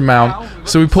suction mount,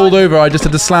 so we pulled over. I just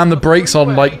had to slam the brakes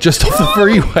on like just off the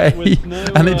freeway,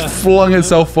 and it flung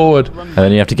itself forward. And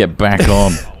then you have to get back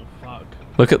on.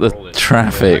 Look at the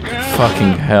traffic.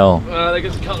 Fucking hell. There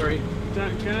goes the cutlery.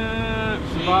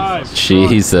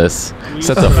 Jesus.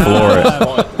 Set the floor it.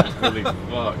 Holy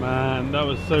fuck. Man, that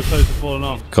was so close to falling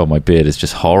off. God, my beard is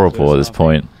just horrible at this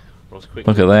point.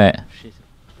 Look at that.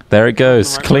 There it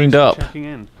goes. Cleaned up.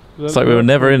 It's like we were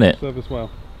never in it.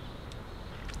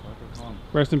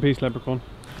 Rest in peace, Leprechaun.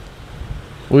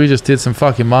 We just did some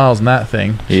fucking miles in that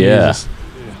thing. Yeah. Jesus.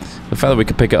 The fact that we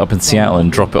could pick it up in Seattle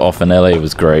and drop it off in LA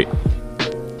was great.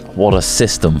 What a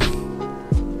system.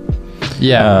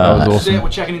 Yeah, that was awesome. We're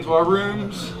checking into our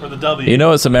rooms. For the W. You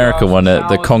know it's America when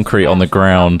the concrete on the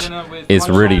ground is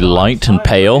really light and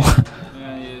pale.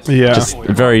 Yeah. Just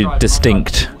very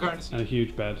distinct. And a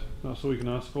huge bed. That's all you can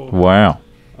ask for. Wow.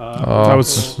 That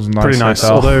was pretty nice.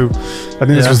 hotel. Although, I think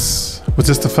this was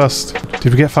this the first?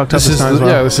 Did we get fucked up This this is time as the,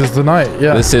 well? yeah, this is the night.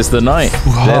 Yeah, This is the night.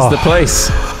 There's the place.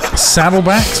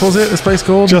 Saddlebacks was it? This place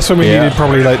called? Just when we Yeah. needed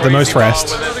probably like the most rest.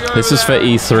 This is for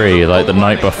E3, like the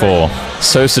night before.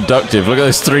 So seductive. Look at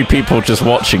those 3 people just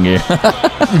watching you.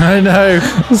 I know.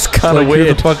 It's kind of Like, who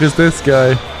weird. the fuck is this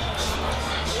guy?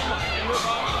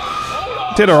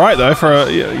 Did all right though for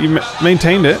you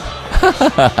maintained it.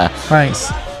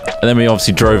 Thanks. And then we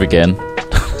obviously drove again.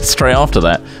 Straight after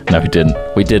that. No, we didn't.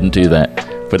 We didn't do that.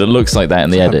 But it looks like that in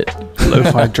the edit.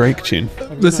 Lo-fi Drake tune.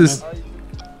 This is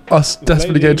us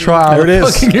desperately going to try out There it a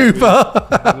is. fucking Uber.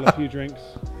 A few drinks.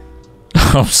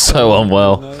 I'm so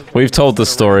unwell. We've told the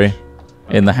story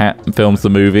in the Hat Films the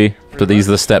movie, but these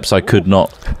are the steps I couldn't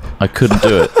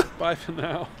do it. Bye for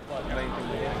now.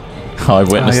 I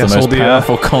witnessed yes, the all most the,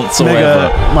 powerful console Mega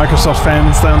ever. Microsoft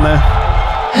fans down there.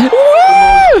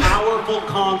 Powerful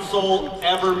console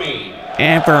ever made.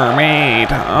 Ever made.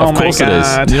 Oh Of course my it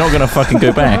god. is. You're not going to fucking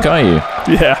go back, are you?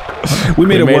 Yeah. We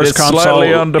made We a made worse it console. slightly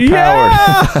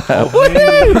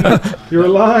underpowered. You're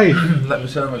alive. Let me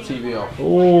turn my TV off.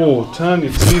 Oh, turn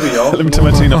your TV off. Let me turn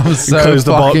my TV off and So close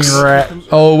the fucking box. wrecked.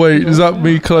 Oh wait, is that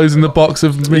me closing the box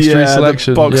of mystery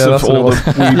selection? The box of that's what all it the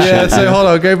was. weed Yeah, shit. so hold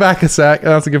on, go back a sec.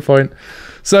 That's a good point.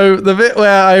 So the bit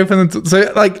where I opened,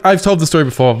 so like I've told the story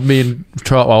before. Me and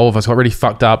Trot, well, all of us got really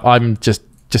fucked up. I'm just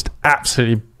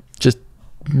absolutely just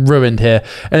ruined here.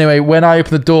 Anyway, when I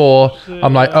open the door,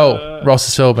 I'm like, oh, Ross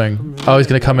is filming. Oh, he's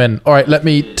gonna come in. All right, let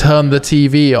me turn the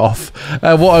TV off.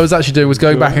 What I was actually doing was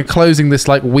going back and closing this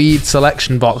like weed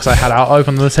selection box I had out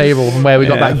open on the table from where we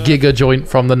got that Giga joint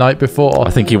from the night before. I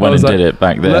think you went and did it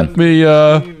back then. Let me,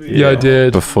 yeah, I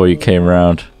did. Before you came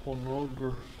around.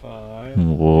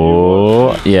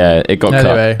 Whoa. Yeah, it got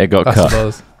Anyway, cut. It got that's cut. what it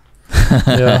was.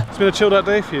 Yeah. It's been a chilled out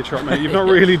day for you, Trot, mate. You've not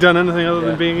really done anything other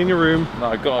than being in your room, No,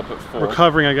 I got up at 4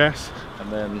 recovering, I guess.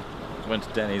 and then went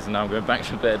to Denny's and now I'm going back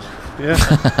to bed. Yeah.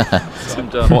 So I'm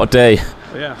done. What a day.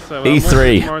 But yeah. So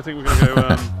E3. Tomorrow I think we're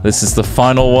gonna go. This is the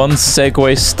final one.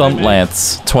 Segway Stunt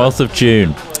Lance, 12th of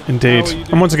June. Indeed.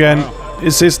 And once again,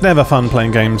 it's never fun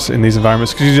playing games in these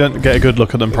environments because you don't get a good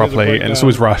look at them properly and it's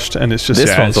always rushed and it's just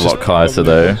This one's a lot quieter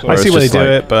though. I see why they do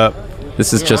it, but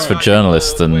This is just for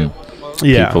journalists and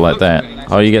yeah. people like that.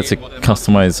 Oh, you get to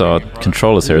customize our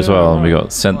controllers here as well, and we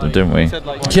got sent them, didn't we?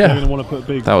 Yeah.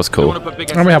 That was cool.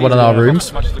 And we have one in our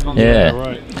rooms.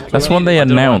 Yeah, that's when they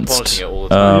announced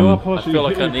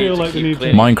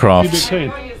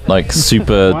Minecraft, like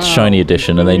Super Shiny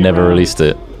Edition, and they never released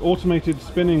it. Automated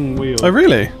spinning wheel. Oh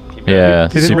really? Yeah,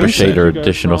 didn't Super release it? Shader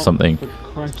Edition or something.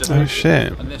 Oh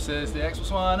shit. And this is the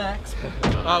Xbox One X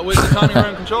with the tiny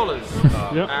room controllers.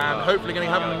 Yep. And hopefully going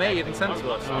to have them made and sent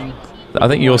to us. I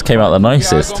think yours came out the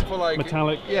nicest.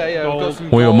 Metallic. Yeah, yeah. We've got gold.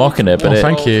 some We were gold, mocking it, but Oh,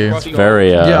 thank you. it's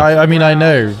very. Yeah, I mean, I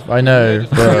know, but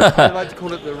They like to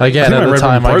call it the again, I at think the my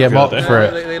time, Red I One get broke mocked the for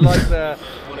it. They like the.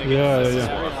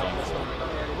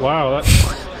 Yeah. Wow,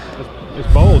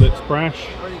 it's bold. It's brash.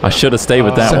 I should have stayed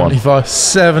with that one.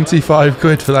 75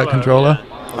 quid for that controller.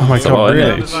 Oh my a lot, god,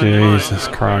 really? isn't it? Jesus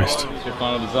Christ. What's your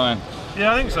final design?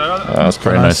 Yeah, I think so. That was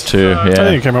pretty nice too. I think Yeah,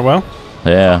 it came out well.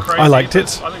 yeah. I liked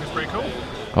it. I think it's pretty cool.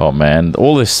 Oh man,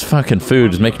 all this fucking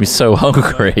food is making me so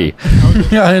hungry.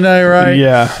 Yeah, I know, right?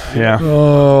 Yeah, yeah.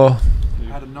 Oh,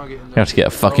 You have to get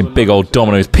a fucking big old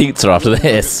Domino's pizza after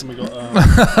this. We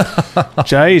got,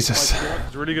 Jesus.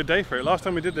 it's a really good day for it. Last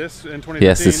time we did this in 2015.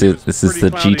 Yes, this is the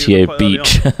GTA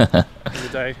beach. The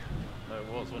day.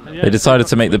 They decided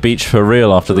to make the beach for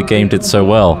real after the game did so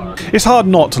well. It's hard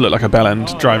not to look like a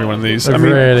bellend driving one of these. it I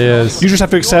mean, really is. you just have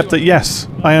to accept that, yes,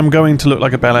 I am going to look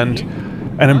like a bellend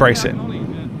and embrace it.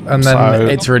 And then So,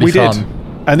 it's really we fun. did.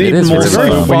 And It even is more really so fun.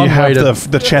 when Fun you have way to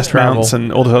the chest travel. mounts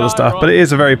and all this other stuff. But it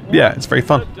is a very, it's very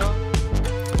fun.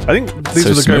 I think these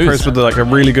So are the smooth. GoPros with like a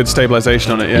really good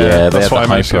stabilization on it. Yeah, Yeah, they that's have why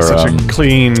the it makes it hyper, such a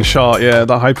clean shot. Yeah,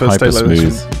 the hyper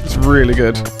stabilization. smooth. It's really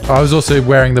good. I was also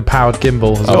wearing the powered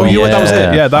gimbal as well. Oh, that was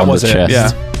it. Yeah, that on the was it. chest. Yeah.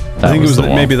 That I think it was the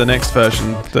one. maybe the next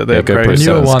version that they Yeah, GoPro upgraded. The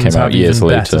newer Those ones came out have years even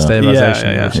later. better stabilization,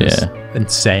 Yeah, yeah, which is yeah.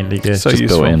 insanely good. So Just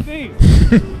useful. built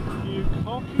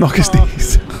in. Knock his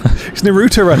knees. It's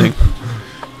Naruto running.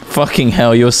 Fucking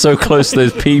hell, you're so close to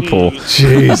those people.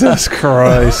 Jesus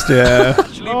Christ, yeah.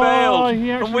 Actually bailed,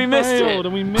 He actually and we missed it. failed,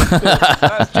 and we missed it.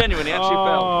 That's genuine, he actually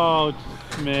fell. Oh,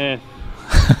 Smith.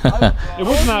 It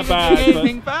wasn't that bad.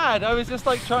 Anything bad. I was just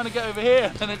like trying to get over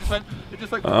here, and it just went. It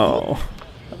just like. Oh.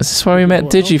 Is this where we met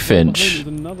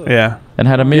Digifinch Yeah. and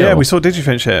had a meal? Yeah, we saw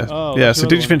Digifinch here. Yeah, so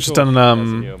Digifinch has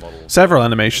done several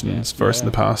animations for us in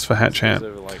the past for Hat Chat.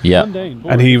 Yeah.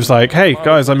 And he was like, "Hey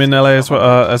guys, I'm in LA as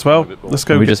well. Let's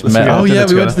go." We just let's met. go Oh dinner yeah,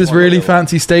 we went to together." this really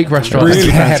fancy steak restaurant. Really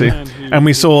again. fancy. And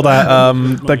we saw that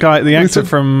the actor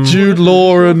from Jude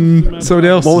Law and somebody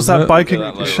else. what was that isn't it?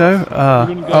 biking show?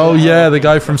 Oh yeah, the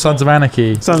guy from Sons of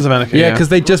Anarchy. Sons of Anarchy. Yeah, because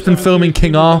they'd just been filming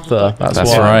King Arthur. That's That's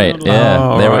why. right. Yeah,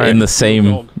 Oh, they were right. in the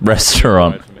same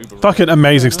restaurant. Fucking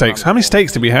amazing steaks. How many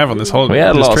steaks did we have on this holiday? We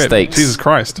had a this lot of trip? steaks. Jesus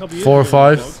Christ. 4 or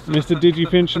 5. Mr.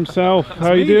 Digifinch himself.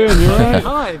 How you doing? You alright?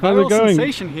 Hi, How's it going?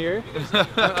 sensation here.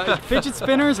 Fidget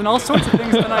spinners and all sorts of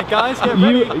things tonight, guys. Get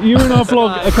ready. You were in our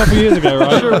vlog a couple of years ago,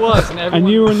 right? Sure was, And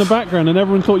you were in the background, and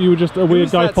everyone thought you were just a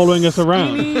weird guy following us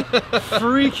around. Skinny,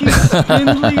 freaky,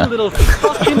 spindly little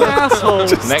fucking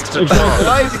assholes. Next to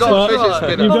Why has he got a Well, fidget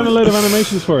spinner? you've done a load of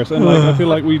animations for us, and like, I feel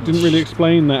like we didn't really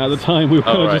explain that at the time. We were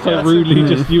kind of just like rudely,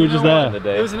 you were just there.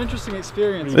 It was an interesting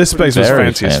experience. This place was Very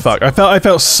fancy as fancy. fuck. I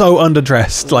felt so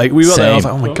underdressed. Like we got there, I was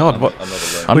Same. like, oh my god, what?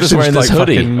 I'm just wearing this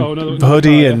hoodie.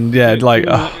 Hoodie and yeah, like,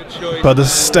 but the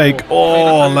steak.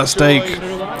 Oh, that steak.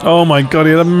 Oh my god,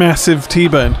 he had a massive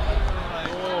T-bone.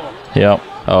 Yep.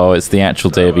 Oh, it's the actual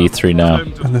day of E3 now.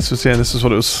 And this was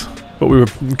what it was. What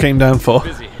we came down for.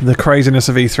 The craziness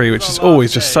of E3, which is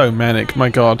always just so manic. My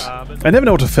god, I never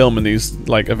know what to film in these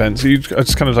like events. I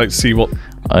just kind of like see what.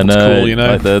 I know, cool, you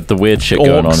know? like the weird shit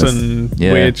going on. Orcs and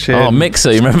weird shit. Oh,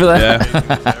 Mixer, you remember that?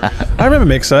 Yeah, I remember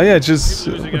Mixer. Yeah, just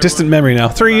a distant memory now.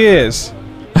 3 years,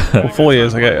 or 4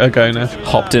 years ago now.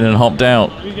 Hopped in and hopped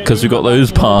out because we got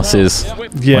those passes.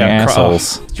 Yeah, Like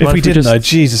assholes. Do you If mind we didn't just- though,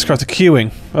 Jesus Christ, the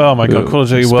queuing. Oh my god, Call of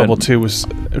Duty World War spent- II was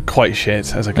quite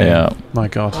shit as a game. Yeah. My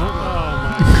god.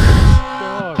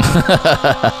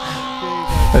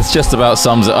 It's just about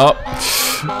sums it up.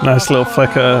 Nice little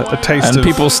flick, a taste And of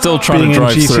people still trying being to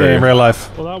drive in GTA through in real life.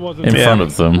 in Yeah. front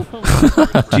of them.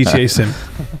 GTA Sim.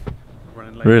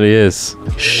 Really is.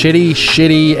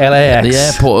 Shitty LAX. The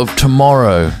airport of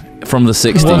tomorrow from the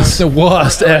One of 60s. the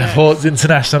worst airports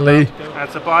internationally.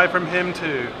 That's a buy from him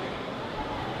too.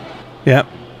 Yep.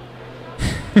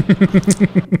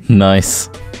 Nice.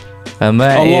 And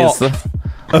that A lot is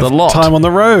the lot. Time on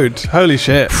the road. Holy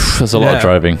shit. There's a lot of Yeah.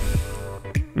 driving.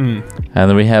 And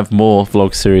then we have more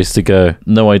vlog series to go.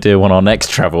 No idea when our next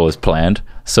travel is planned.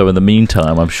 So in the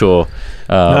meantime, I'm sure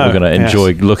we're going to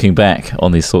enjoy looking back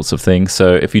on these sorts of things.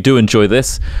 So if you do enjoy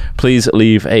this, please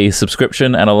leave a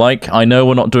subscription and a like. I know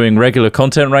we're not doing regular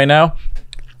content right now.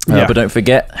 But don't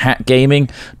forget, Hat Gaming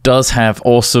does have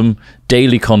awesome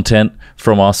daily content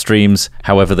from our streams.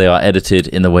 However, they are edited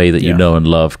in the way that you know and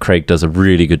love. Craig does a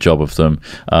really good job of them.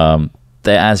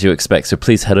 They're as you expect, so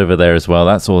please head over there as well.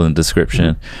 That's all in the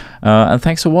description. And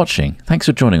thanks for watching. Thanks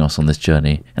for joining us on this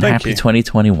journey. And happy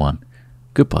 2021.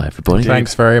 Goodbye, everybody.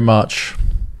 Thanks very much.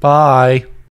 Bye.